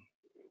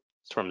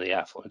 It's from the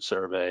Affluent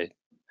survey.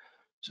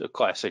 So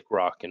classic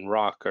rock and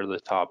rock are the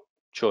top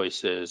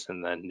choices,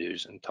 and then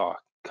news and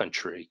talk,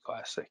 country,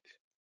 classic.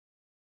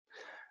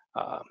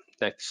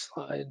 Next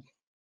slide.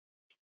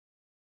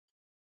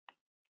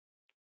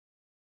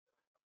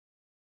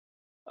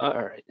 All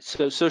right,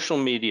 so social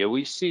media.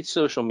 We see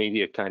social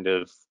media kind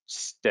of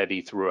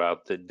steady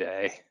throughout the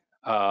day.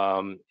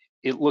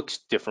 It looks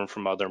different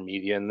from other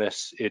media in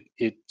this.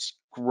 It's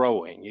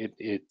growing.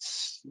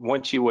 It's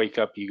once you wake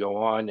up, you go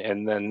on,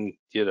 and then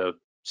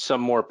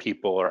some more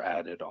people are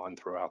added on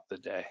throughout the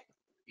day,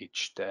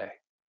 each day.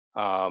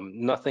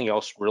 Nothing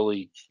else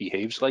really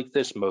behaves like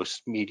this.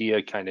 Most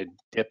media kind of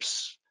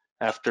dips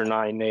after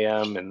 9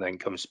 a.m. and then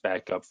comes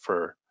back up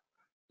for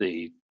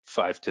the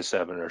 5 to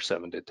 7 or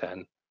 7 to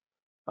 10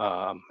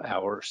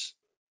 hours.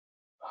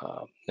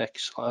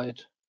 Next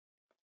slide.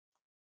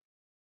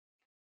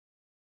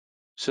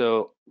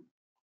 So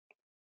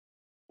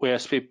we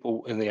asked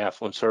people in the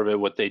Affluent survey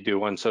what they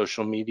do on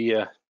social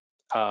media.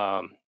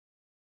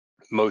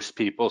 Most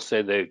people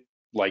say they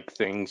like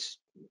things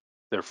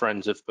their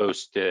friends have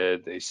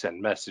posted, they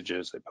send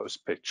messages, they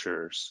post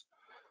pictures.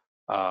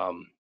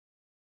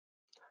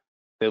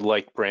 They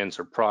like brands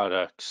or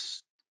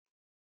products.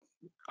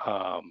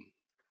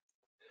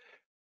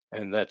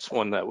 And that's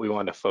one that we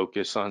want to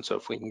focus on. So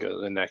if we can go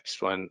to the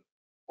next one.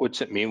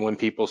 What's it mean when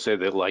people say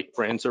they like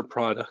brands or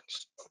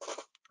products?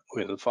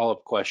 We have a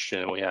follow-up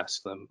question and we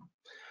ask them.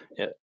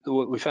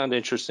 What we found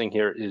interesting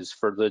here is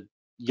for the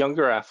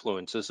younger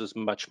affluents, this is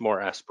much more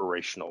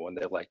aspirational when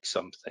they like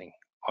something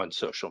on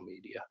social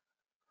media.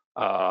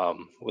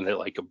 When they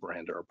like a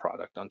brand or a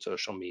product on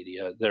social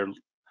media, they're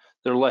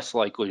less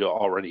likely to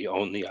already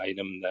own the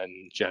item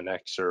than Gen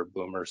X or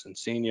boomers and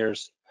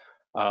seniors.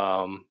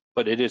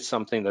 But it is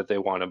something that they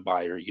want to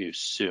buy or use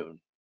soon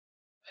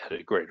at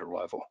a greater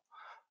level.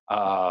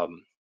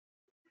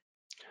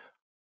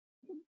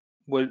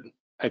 What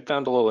I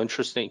found a little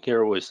interesting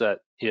here was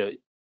that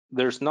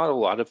there's not a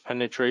lot of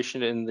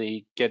penetration in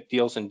the get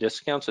deals and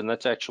discounts, and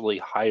that's actually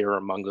higher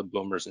among the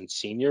boomers and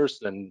seniors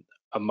than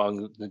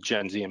among the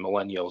Gen Z and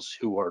millennials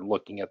who are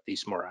looking at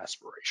these more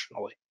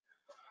aspirationally.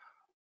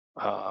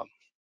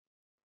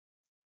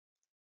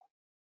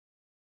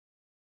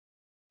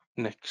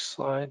 Next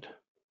slide.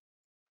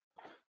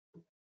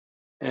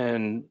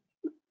 And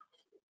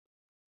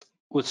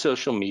with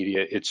social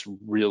media, it's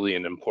really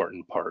an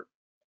important part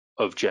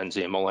of Gen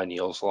Z and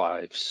millennials'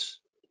 lives.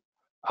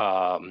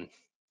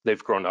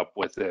 They've grown up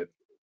with it.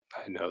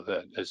 I know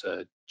that as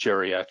a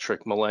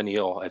geriatric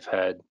millennial, I've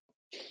had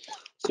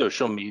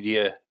social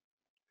media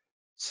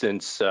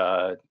since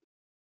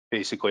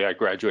basically I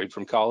graduated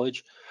from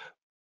college,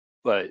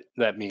 but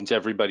that means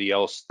everybody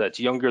else that's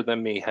younger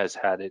than me has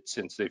had it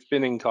since they've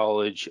been in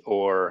college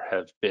or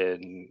have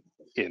been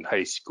in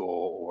high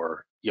school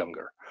or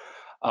younger.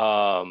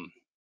 Yeah,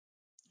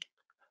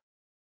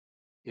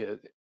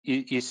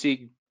 you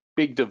see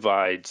big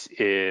divides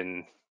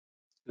in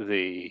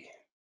the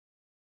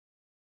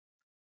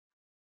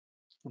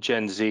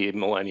Gen Z,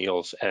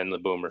 millennials, and the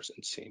boomers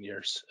and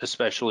seniors,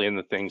 especially in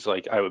the things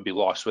like I would be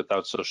lost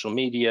without social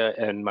media,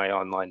 and my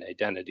online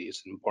identity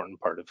is an important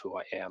part of who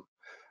I am.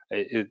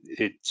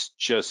 It's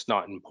just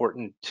not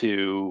important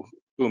to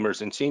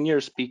boomers and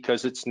seniors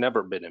because it's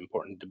never been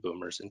important to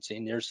boomers and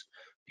seniors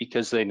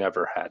because they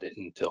never had it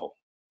until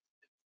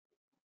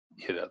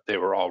they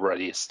were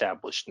already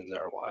established in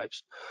their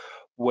lives.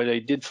 What we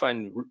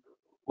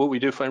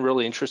do find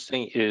really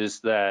interesting is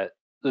that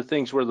the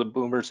things where the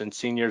boomers and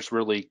seniors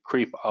really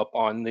creep up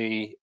on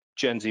the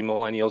Gen Z,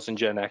 millennials, and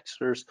Gen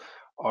Xers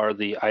are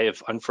the I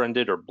have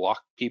unfriended or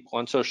blocked people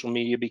on social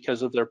media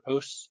because of their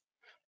posts,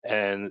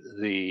 and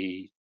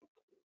the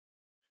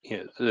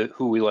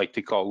who we like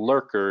to call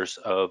lurkers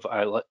of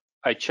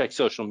I check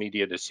social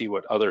media to see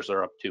what others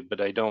are up to,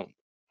 but I don't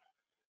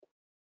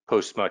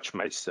post much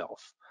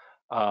myself.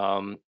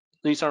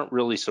 These aren't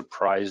really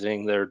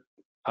surprising.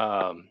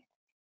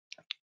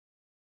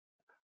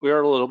 We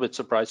are a little bit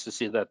surprised to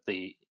see that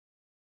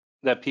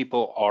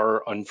people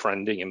are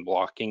unfriending and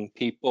blocking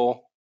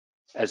people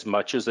as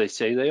much as they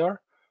say they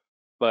are,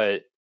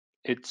 but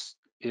it's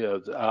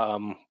with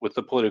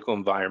the political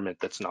environment,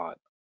 that's not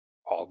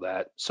all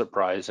that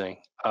surprising.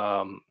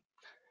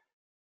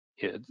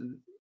 Yeah,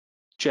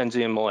 Gen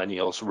Z and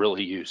millennials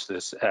really use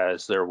this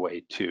as their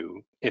way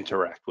to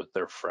interact with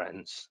their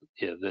friends.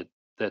 Yeah,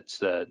 that's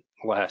that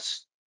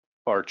last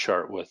bar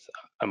chart with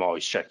I'm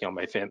always checking on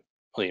my family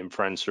and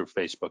friends through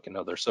Facebook and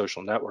other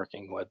social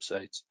networking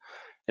websites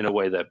in a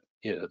way that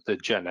the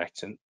Gen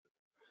X and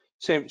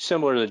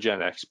similar to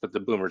Gen X, but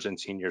the boomers and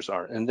seniors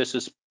aren't. And this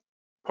is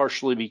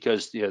partially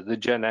because the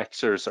Gen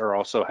Xers are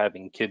also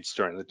having kids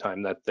during the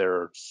time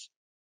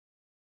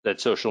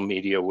that social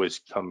media was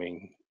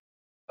coming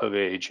of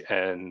age,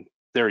 and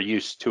they're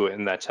used to it,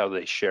 and that's how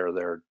they share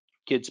their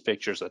kids'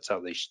 pictures. That's how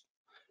they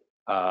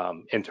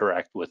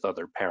interact with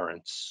other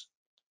parents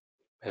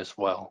as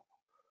well.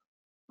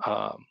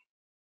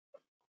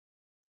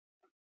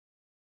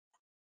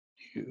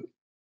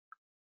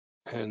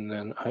 And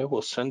then I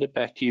will send it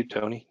back to you,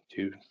 Tony,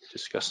 to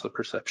discuss the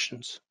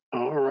perceptions.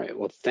 All right.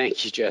 Well,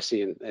 thank you,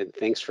 Jesse, and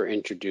thanks for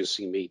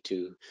introducing me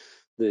to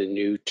the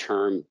new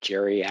term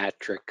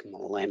geriatric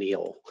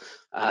millennial.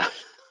 I'm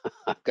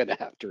going to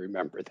have to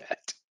remember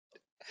that.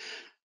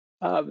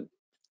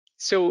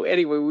 So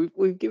anyway,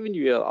 we've given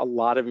you a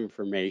lot of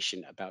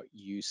information about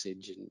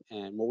usage,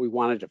 and what we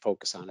wanted to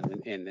focus on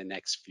in the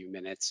next few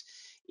minutes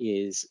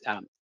is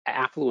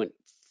affluent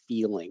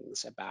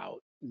feelings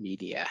about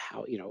media,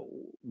 how,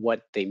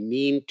 what they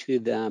mean to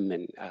them.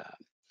 And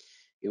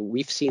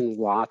we've seen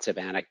lots of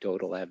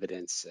anecdotal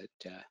evidence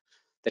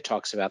that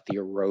talks about the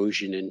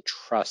erosion and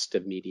trust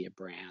of media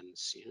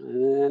brands,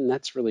 and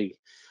that's really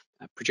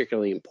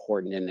particularly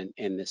important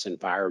in this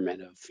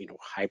environment of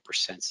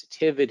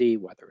hypersensitivity,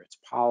 whether it's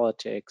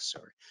politics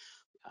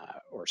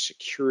or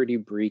security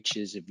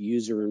breaches of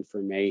user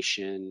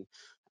information,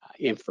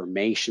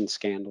 information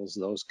scandals,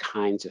 those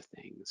kinds of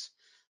things.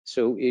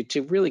 So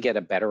to really get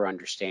a better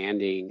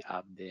understanding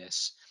of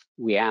this,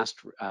 we asked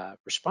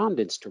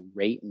respondents to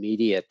rate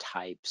media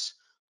types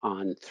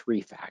on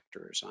 3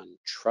 factors: on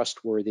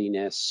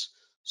trustworthiness,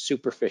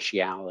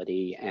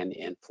 superficiality, and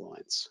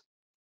influence.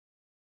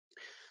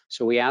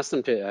 So we asked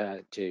them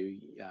to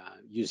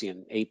using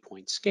an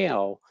 8-point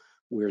scale,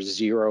 where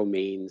 0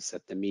 means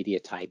that the media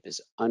type is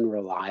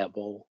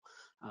unreliable,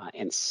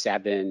 and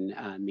 7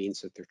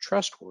 means that they're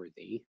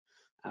trustworthy.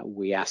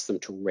 We asked them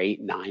to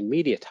rate 9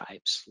 media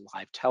types: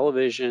 live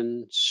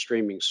television,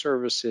 streaming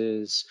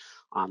services,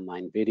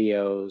 online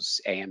videos,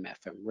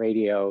 AM/FM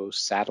radio,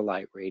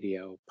 satellite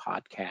radio,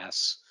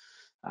 podcasts,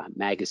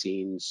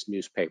 magazines,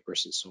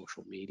 newspapers, and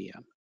social media.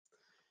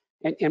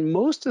 And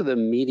most of the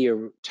media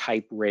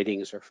type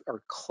ratings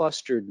are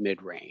clustered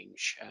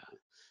mid-range.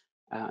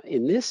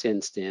 In this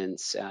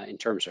instance, in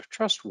terms of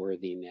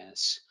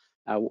trustworthiness,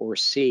 what we're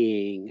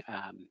seeing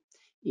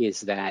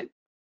is that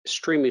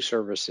streaming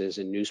services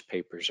and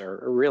newspapers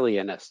are really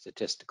in a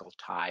statistical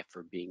tie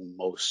for being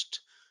most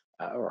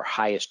or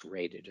highest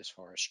rated as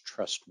far as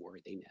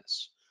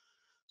trustworthiness.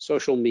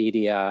 Social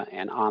media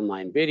and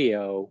online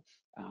video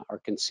are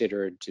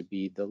considered to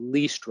be the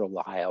least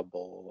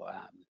reliable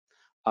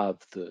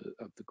of the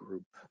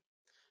group.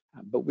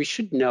 But we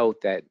should note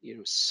that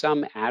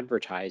some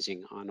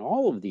advertising on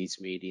all of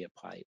these media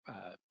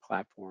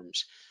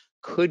platforms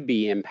could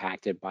be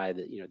impacted by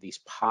these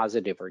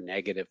positive or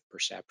negative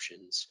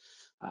perceptions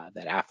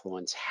that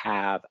affluents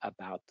have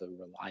about the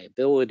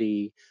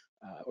reliability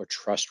or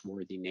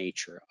trustworthy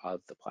nature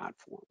of the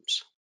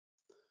platforms.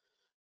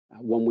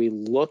 When we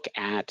look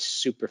at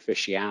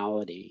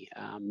superficiality,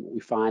 we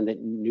find that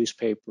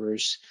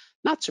newspapers,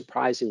 not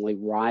surprisingly,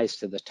 rise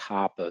to the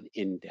top of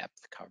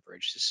in-depth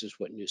coverage. This is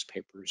what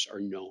newspapers are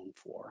known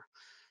for.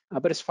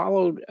 But it's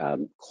followed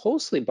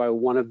closely by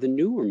one of the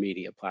newer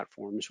media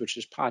platforms, which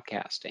is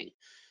podcasting.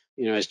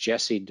 As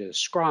Jesse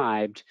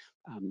described,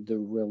 the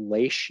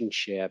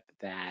relationship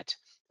that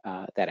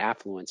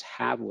affluents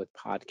have with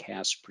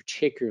podcasts,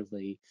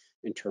 particularly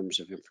in terms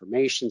of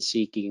information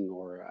seeking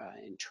or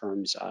in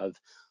terms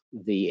of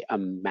the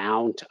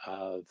amount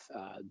of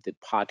the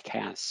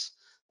podcasts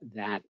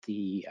that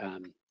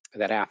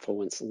that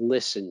affluents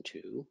listen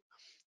to,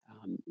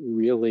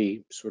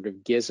 really sort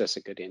of gives us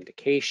a good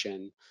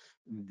indication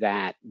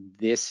that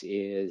this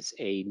is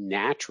a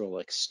natural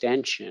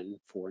extension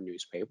for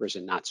newspapers.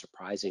 And not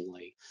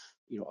surprisingly,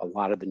 a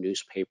lot of the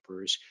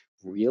newspapers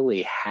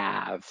really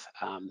have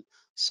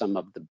some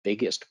of the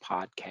biggest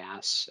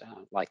podcasts,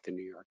 like the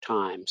New York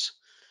Times.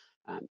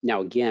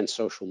 Now, again,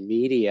 social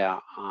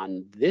media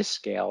on this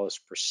scale is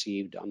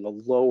perceived on the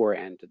lower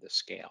end of the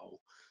scale,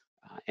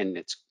 and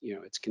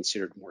it's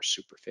considered more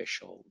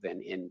superficial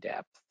than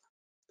in-depth.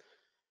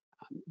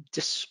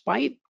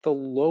 Despite the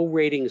low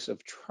ratings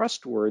of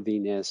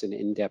trustworthiness and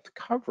in-depth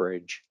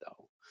coverage,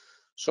 though,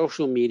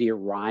 social media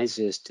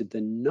rises to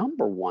the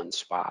 #1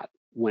 spot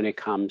when it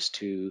comes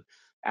to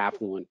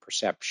affluent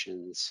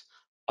perceptions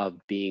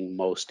of being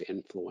most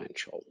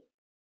influential.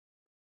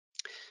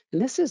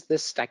 And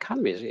this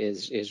dichotomy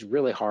is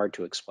really hard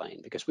to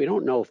explain, because we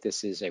don't know if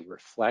this is a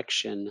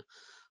reflection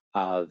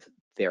of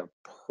their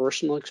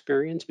personal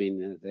experience,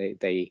 meaning that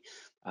they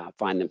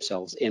find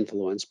themselves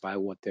influenced by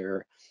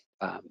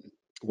um,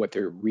 what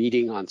they're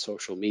reading on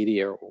social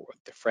media or what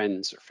their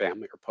friends or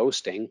family are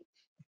posting,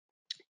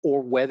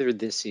 or whether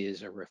this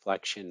is a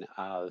reflection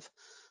of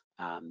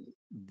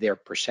their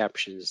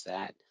perceptions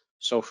that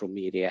social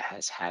media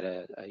has had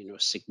a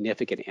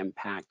significant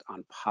impact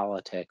on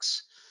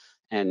politics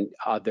and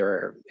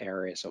other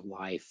areas of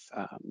life,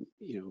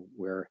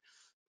 where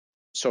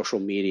social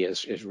media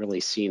is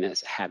really seen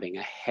as having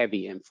a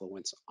heavy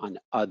influence on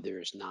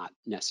others, not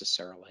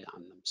necessarily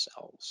on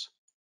themselves.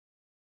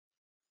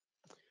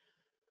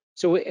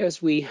 So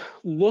as we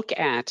look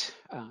at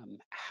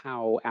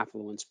how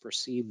affluents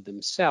perceive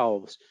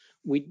themselves,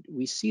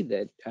 we see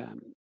that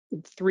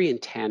 3 in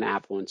 10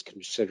 affluents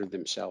consider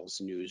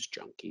themselves news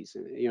junkies,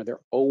 and they're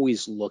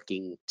always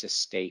looking to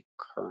stay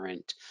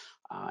current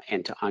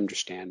and to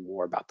understand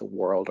more about the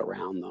world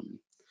around them.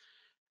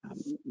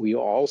 We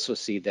also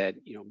see that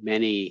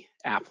many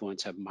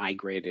affluents have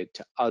migrated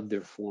to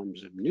other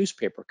forms of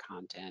newspaper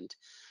content,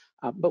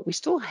 but we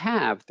still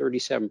have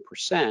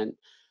 37%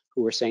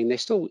 who are saying they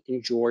still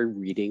enjoy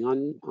reading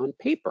on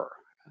paper.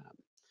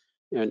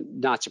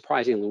 And not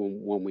surprisingly,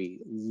 when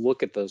we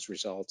look at those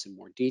results in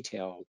more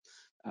detail,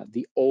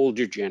 the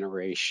older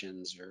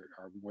generations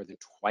are more than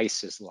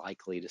twice as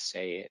likely to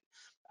say it,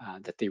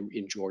 that they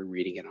enjoy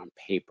reading it on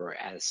paper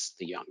as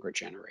the younger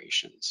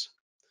generations.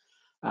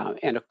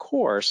 And of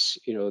course,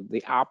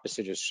 the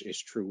opposite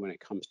is true when it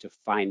comes to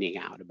finding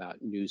out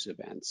about news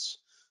events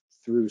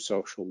through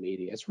social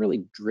media. It's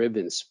really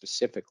driven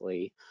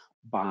specifically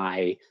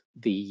by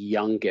the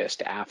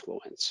youngest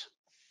affluents.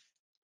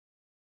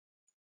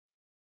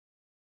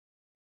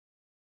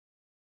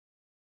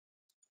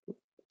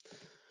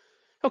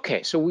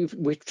 Okay, so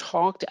we've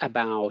talked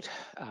about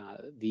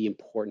the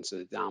importance of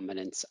the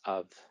dominance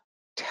of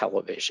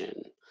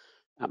television,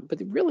 but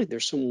really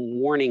there's some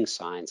warning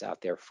signs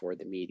out there for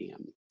the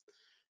medium.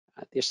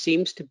 There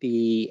seems to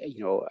be,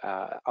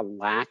 a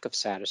lack of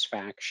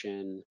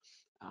satisfaction,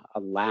 a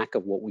lack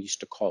of what we used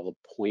to call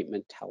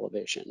appointment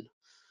television.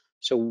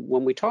 So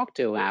when we talk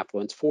to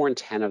affluents, 4 in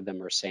 10 of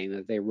them are saying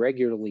that they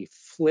regularly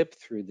flip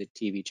through the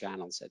TV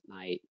channels at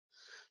night,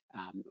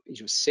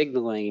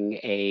 signaling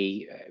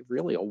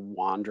really a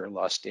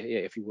wanderlust,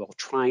 if you will,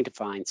 trying to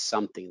find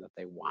something that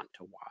they want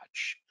to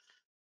watch.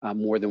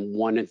 More than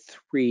 1 in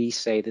 3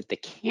 say that they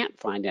can't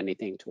find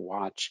anything to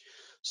watch,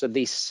 so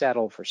they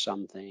settle for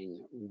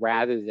something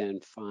rather than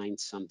find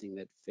something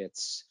that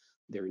fits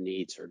their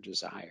needs or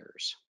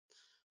desires.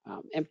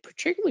 And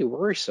particularly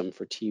worrisome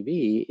for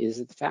TV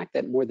is the fact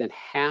that more than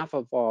half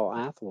of all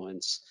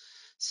affluents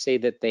say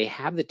that they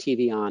have the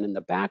TV on in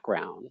the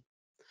background,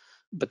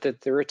 but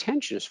that their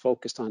attention is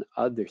focused on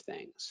other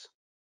things.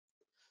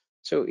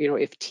 So,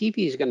 if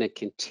TV is going to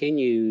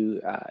continue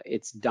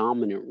its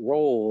dominant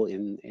role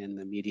in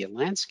the media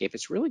landscape,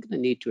 it's really going to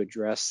need to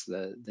address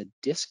the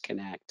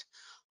disconnect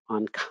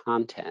on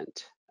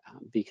content,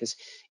 because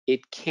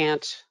it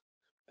can't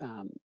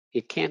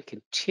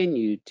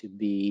continue to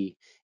be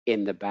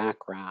in the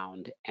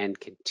background and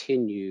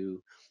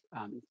continue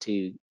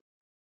to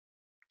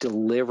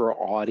deliver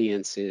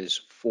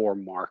audiences for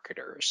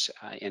marketers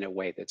in a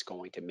way that's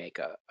going to make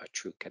a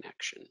true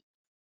connection.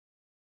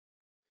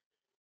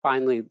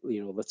 Finally,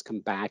 let's come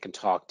back and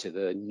talk to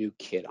the new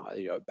kid,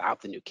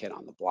 about the new kid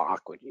on the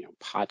block with,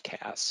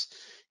 podcasts.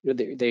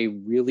 They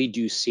really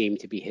do seem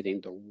to be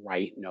hitting the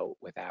right note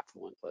with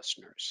affluent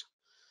listeners.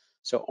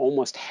 So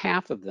almost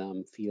half of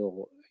them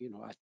feel,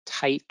 a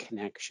tight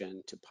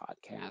connection to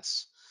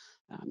podcasts.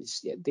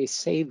 They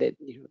say that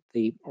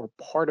they are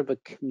part of a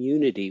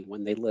community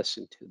when they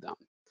listen to them.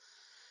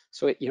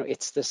 So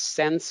it's the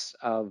sense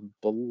of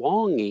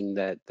belonging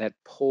that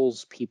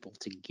pulls people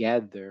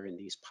together in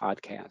these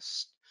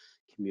podcast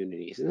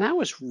communities, and that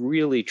was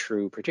really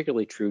true,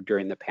 particularly true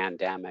during the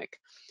pandemic,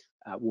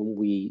 when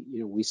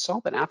we saw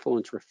that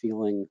affluents were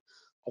feeling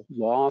a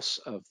loss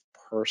of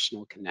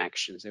personal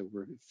connections. They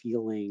were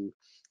feeling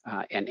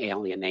an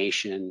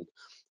alienation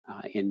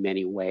in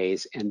many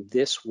ways, and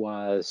this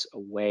was a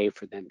way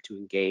for them to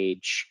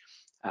engage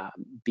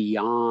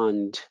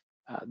beyond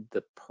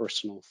the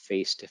personal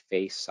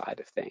face-to-face side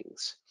of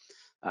things.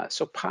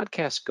 So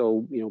podcasts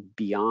go,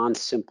 beyond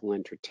simple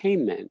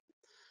entertainment.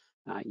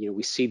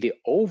 We see the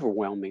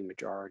overwhelming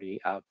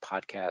majority of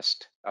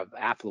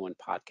affluent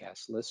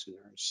podcast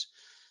listeners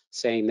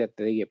saying that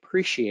they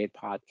appreciate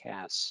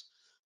podcasts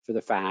for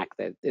the fact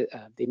that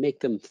they make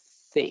them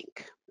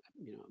think,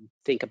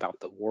 think about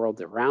the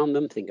world around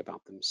them, think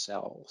about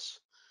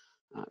themselves.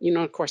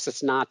 Of course,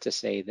 that's not to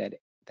say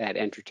that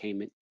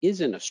entertainment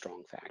isn't a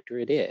strong factor.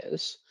 It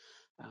is.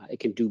 It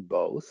can do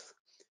both.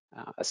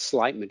 A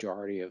slight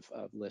majority of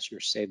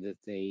listeners say that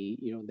they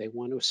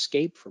want to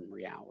escape from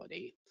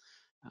reality.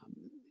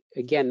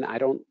 Again, I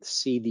don't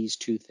see these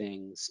two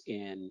things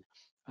in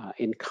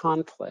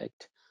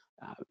conflict.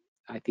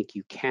 I think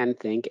you can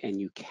think and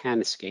you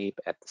can escape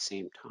at the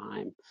same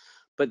time.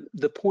 But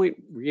the point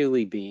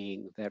really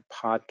being that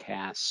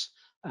podcasts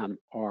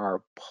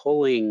are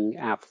pulling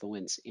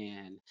affluents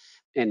in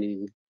and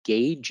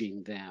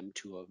engaging them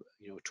to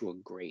a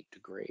great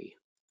degree.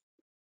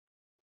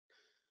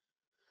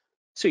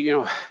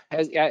 So,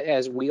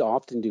 as we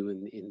often do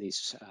in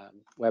these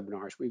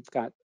webinars, we've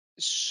got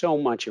so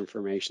much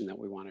information that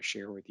we want to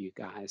share with you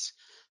guys.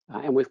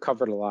 And we've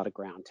covered a lot of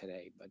ground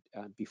today. But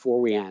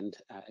before we end,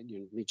 let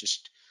me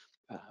just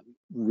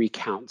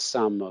recount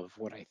some of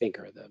what I think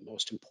are the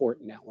most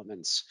important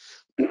elements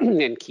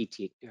and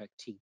key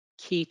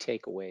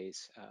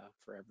takeaways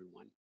for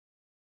everyone.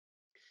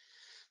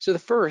 So the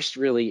first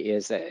really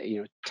is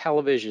that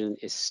television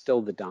is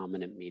still the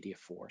dominant media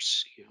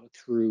force,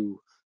 through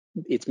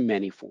its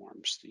many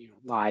forms,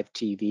 live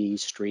TV,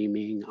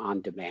 streaming,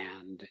 on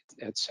demand,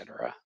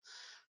 etc.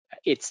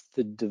 It's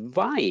the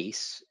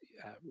device,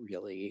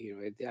 really,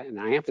 and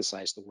I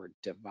emphasize the word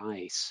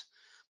device,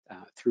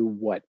 through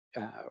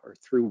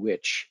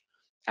which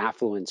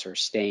affluents are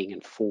staying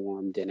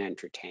informed and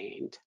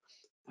entertained.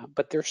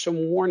 But there's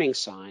some warning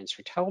signs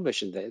for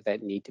television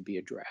that need to be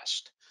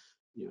addressed,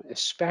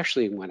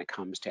 especially when it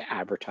comes to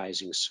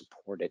advertising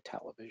supported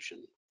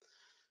television.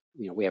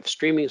 We have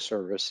streaming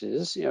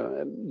services,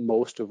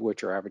 most of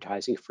which are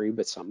advertising free,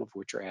 but some of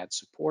which are ad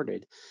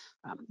supported.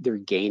 They're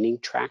gaining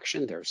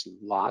traction. There's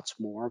lots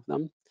more of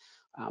them.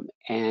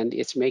 And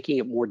it's making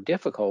it more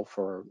difficult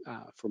for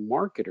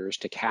marketers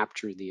to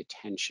capture the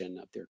attention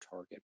of their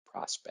target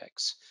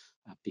prospects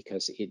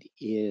because it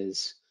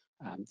is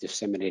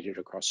disseminated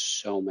across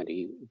so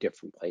many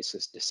different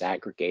places,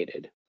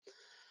 disaggregated.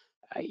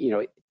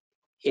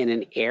 In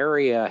an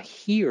area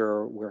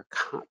here where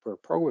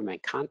programming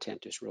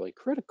content is really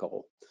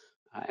critical,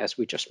 as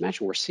we just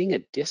mentioned, we're seeing a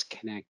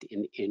disconnect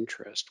in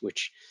interest,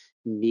 which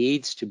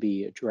needs to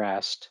be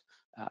addressed.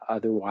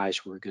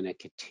 Otherwise, we're going to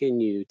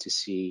continue to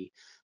see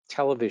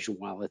television,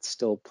 while it's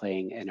still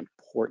playing an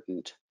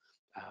important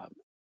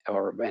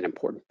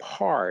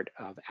part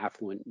of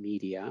affluent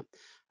media,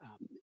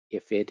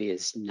 if it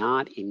is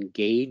not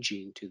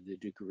engaging to the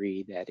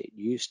degree that it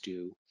used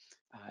to,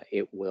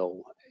 it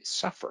will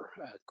suffer,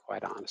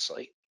 quite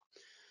honestly.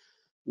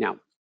 Now,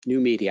 new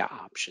media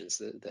options,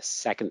 the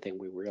second thing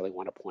we really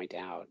want to point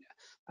out,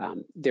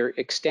 they're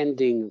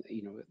extending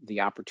the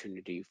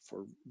opportunity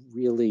for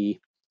really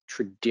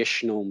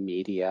traditional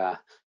media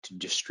to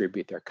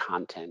distribute their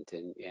content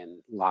in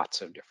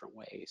lots of different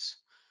ways.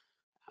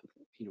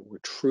 We're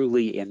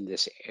truly in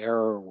this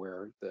era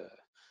where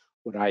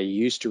what I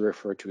used to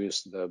refer to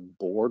as the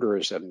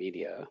borders of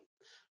media,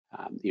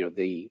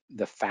 the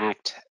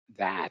fact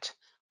that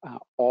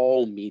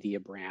all media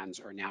brands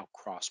are now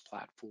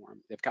cross-platform.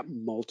 They've got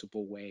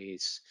multiple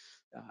ways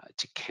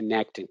to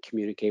connect and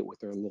communicate with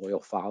their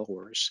loyal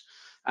followers.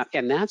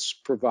 And that's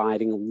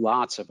providing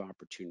lots of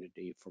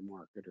opportunity for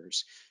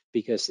marketers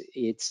because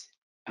it's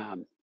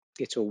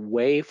a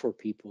way for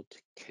people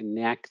to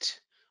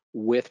connect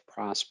with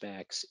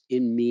prospects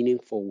in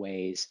meaningful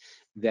ways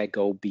that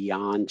go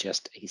beyond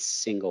just a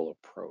single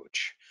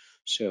approach.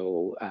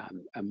 So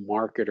a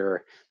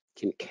marketer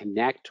can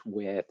connect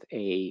with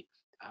a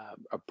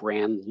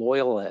brand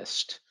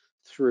loyalist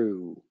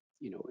through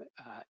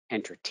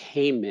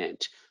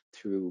entertainment,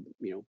 through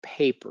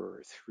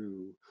paper,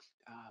 through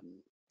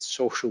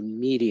social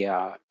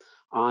media,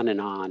 on and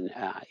on.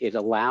 It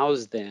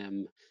allows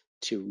them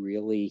to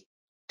really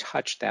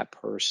touch that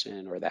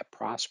person or that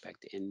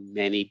prospect in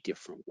many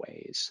different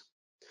ways.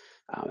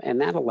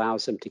 And that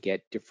allows them to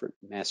get different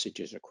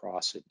messages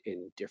across it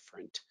in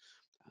different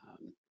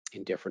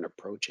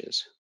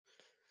approaches.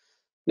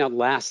 Now,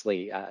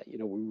 lastly,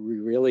 we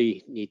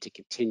really need to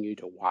continue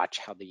to watch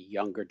how the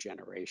younger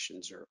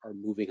generations are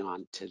moving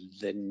on to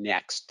the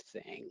next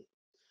thing.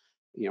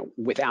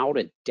 Without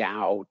a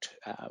doubt,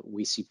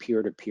 we see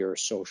peer-to-peer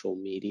social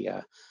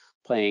media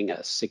playing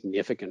a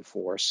significant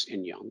force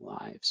in young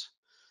lives.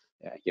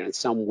 In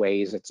some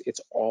ways,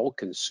 it's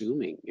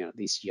all-consuming.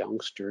 These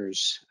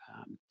youngsters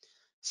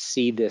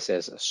see this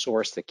as a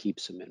source that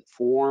keeps them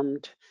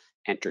informed,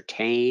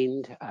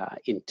 entertained,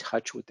 in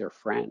touch with their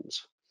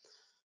friends.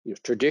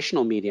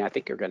 Traditional media, I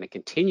think, are going to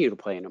continue to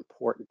play an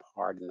important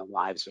part in the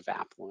lives of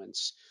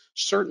affluents,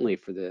 certainly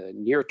for the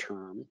near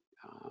term,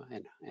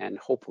 and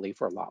hopefully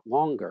for a lot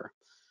longer.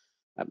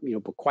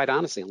 But quite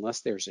honestly, unless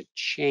there's a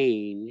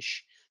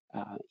change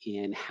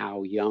in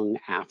how young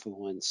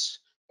affluents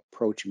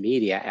approach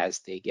media as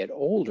they get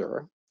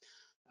older,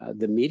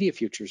 the media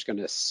future is going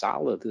to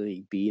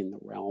solidly be in the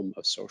realm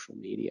of social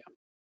media.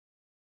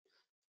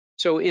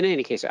 So in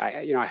any case,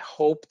 I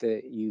hope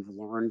that you've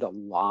learned a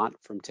lot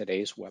from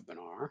today's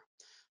webinar.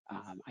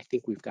 I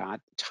think we've got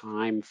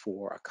time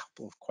for a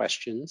couple of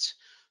questions.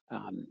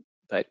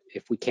 But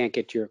if we can't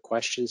get to your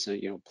questions,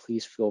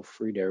 please feel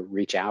free to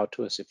reach out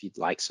to us if you'd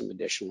like some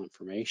additional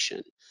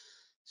information.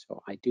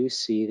 So I do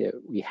see that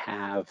we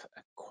have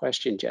a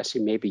question. Jesse,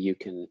 maybe you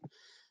can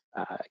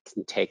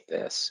take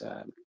this.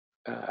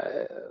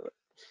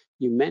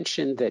 You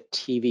mentioned that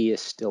TV is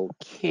still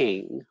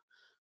king,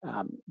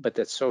 but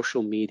that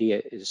social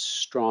media is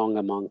strong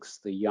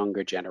amongst the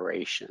younger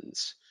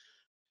generations.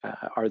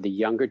 Are the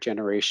younger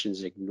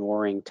generations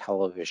ignoring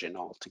television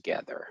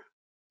altogether?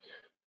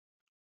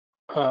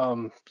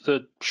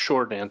 The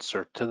short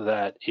answer to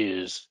that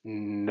is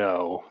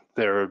no.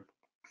 They're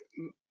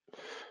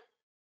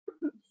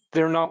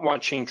not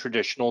watching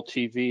traditional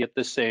TV at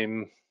the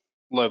same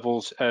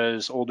levels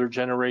as older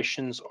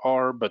generations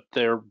are, but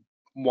they're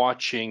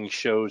watching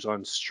shows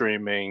on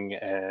streaming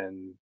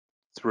and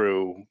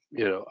through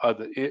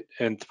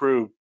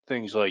through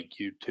things like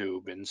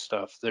YouTube and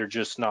stuff. They're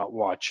just not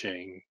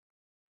watching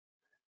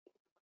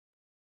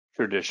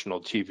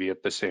traditional TV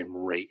at the same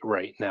rate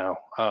right now.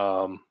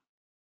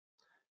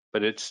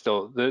 But it's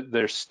still,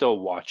 they're still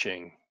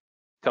watching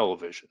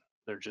television.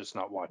 They're just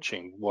not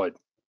watching what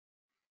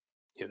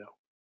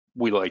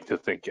we like to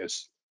think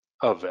as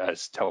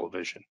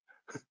television.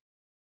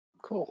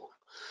 Cool.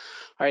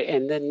 All right,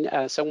 and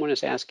then someone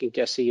is asking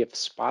Jesse if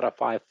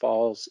Spotify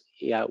falls,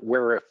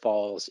 where it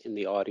falls in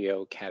the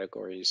audio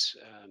categories,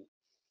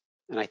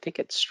 and I think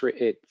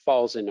it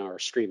falls in our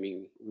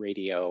streaming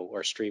radio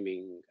or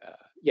streaming,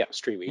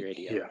 streaming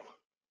radio.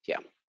 Yeah.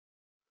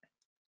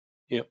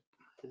 Yep.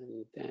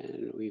 And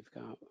then we've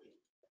got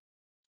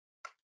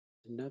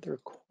another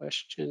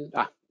question.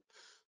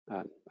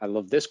 I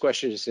love this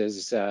question. It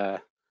says,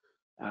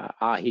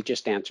 he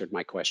just answered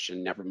my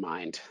question. Never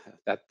mind.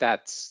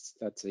 That's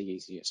the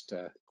easiest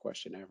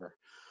question ever.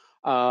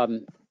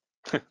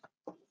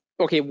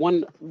 Okay,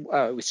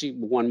 we see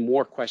one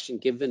more question.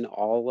 Given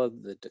all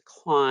of the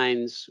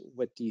declines,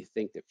 what do you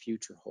think the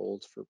future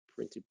holds for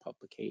printed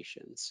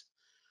publications?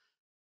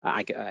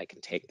 I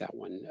can take that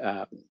one.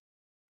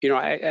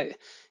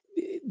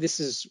 This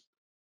is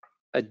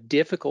a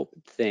difficult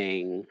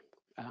thing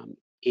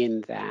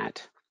in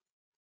that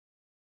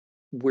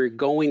we're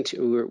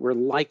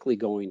likely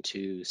going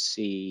to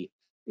see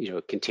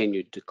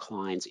continued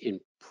declines in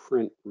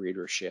print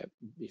readership,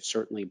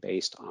 certainly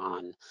based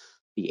on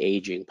the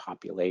aging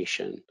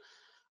population.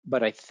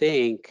 But I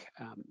think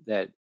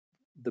that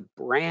the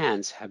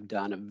brands have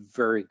done a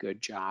very good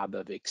job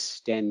of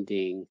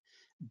extending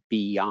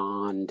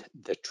beyond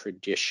the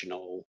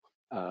traditional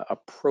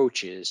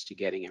approaches to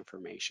getting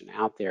information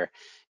out there.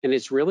 And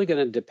it's really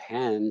going to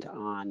depend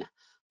on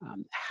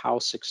how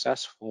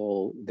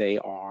successful they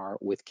are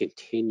with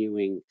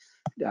continuing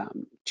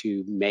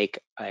to make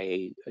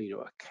a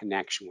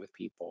connection with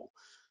people.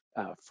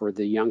 For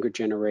the younger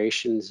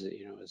generations,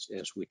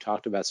 as we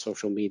talked about,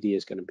 social media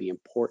is going to be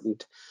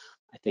important.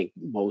 I think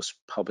most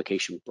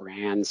publication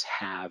brands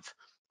have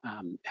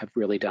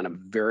really done a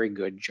very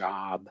good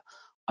job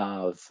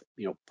of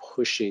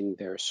pushing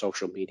their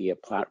social media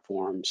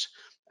platforms,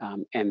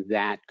 and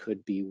that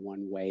could be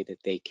one way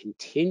that they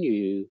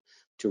continue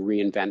to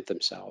reinvent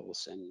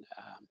themselves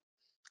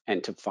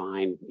and to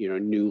find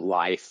new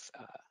life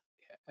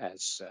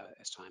as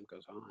time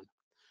goes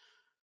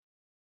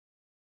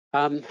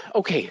on.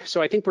 Okay,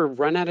 so I think we're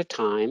run out of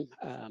time.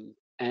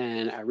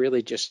 And I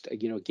really just,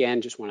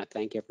 again, just want to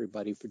thank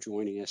everybody for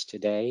joining us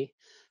today.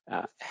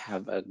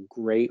 Have a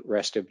great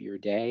rest of your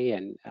day,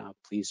 and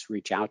please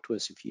reach out to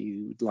us if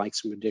you'd like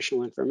some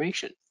additional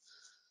information.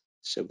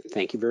 So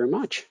thank you very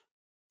much.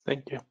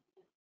 Thank you.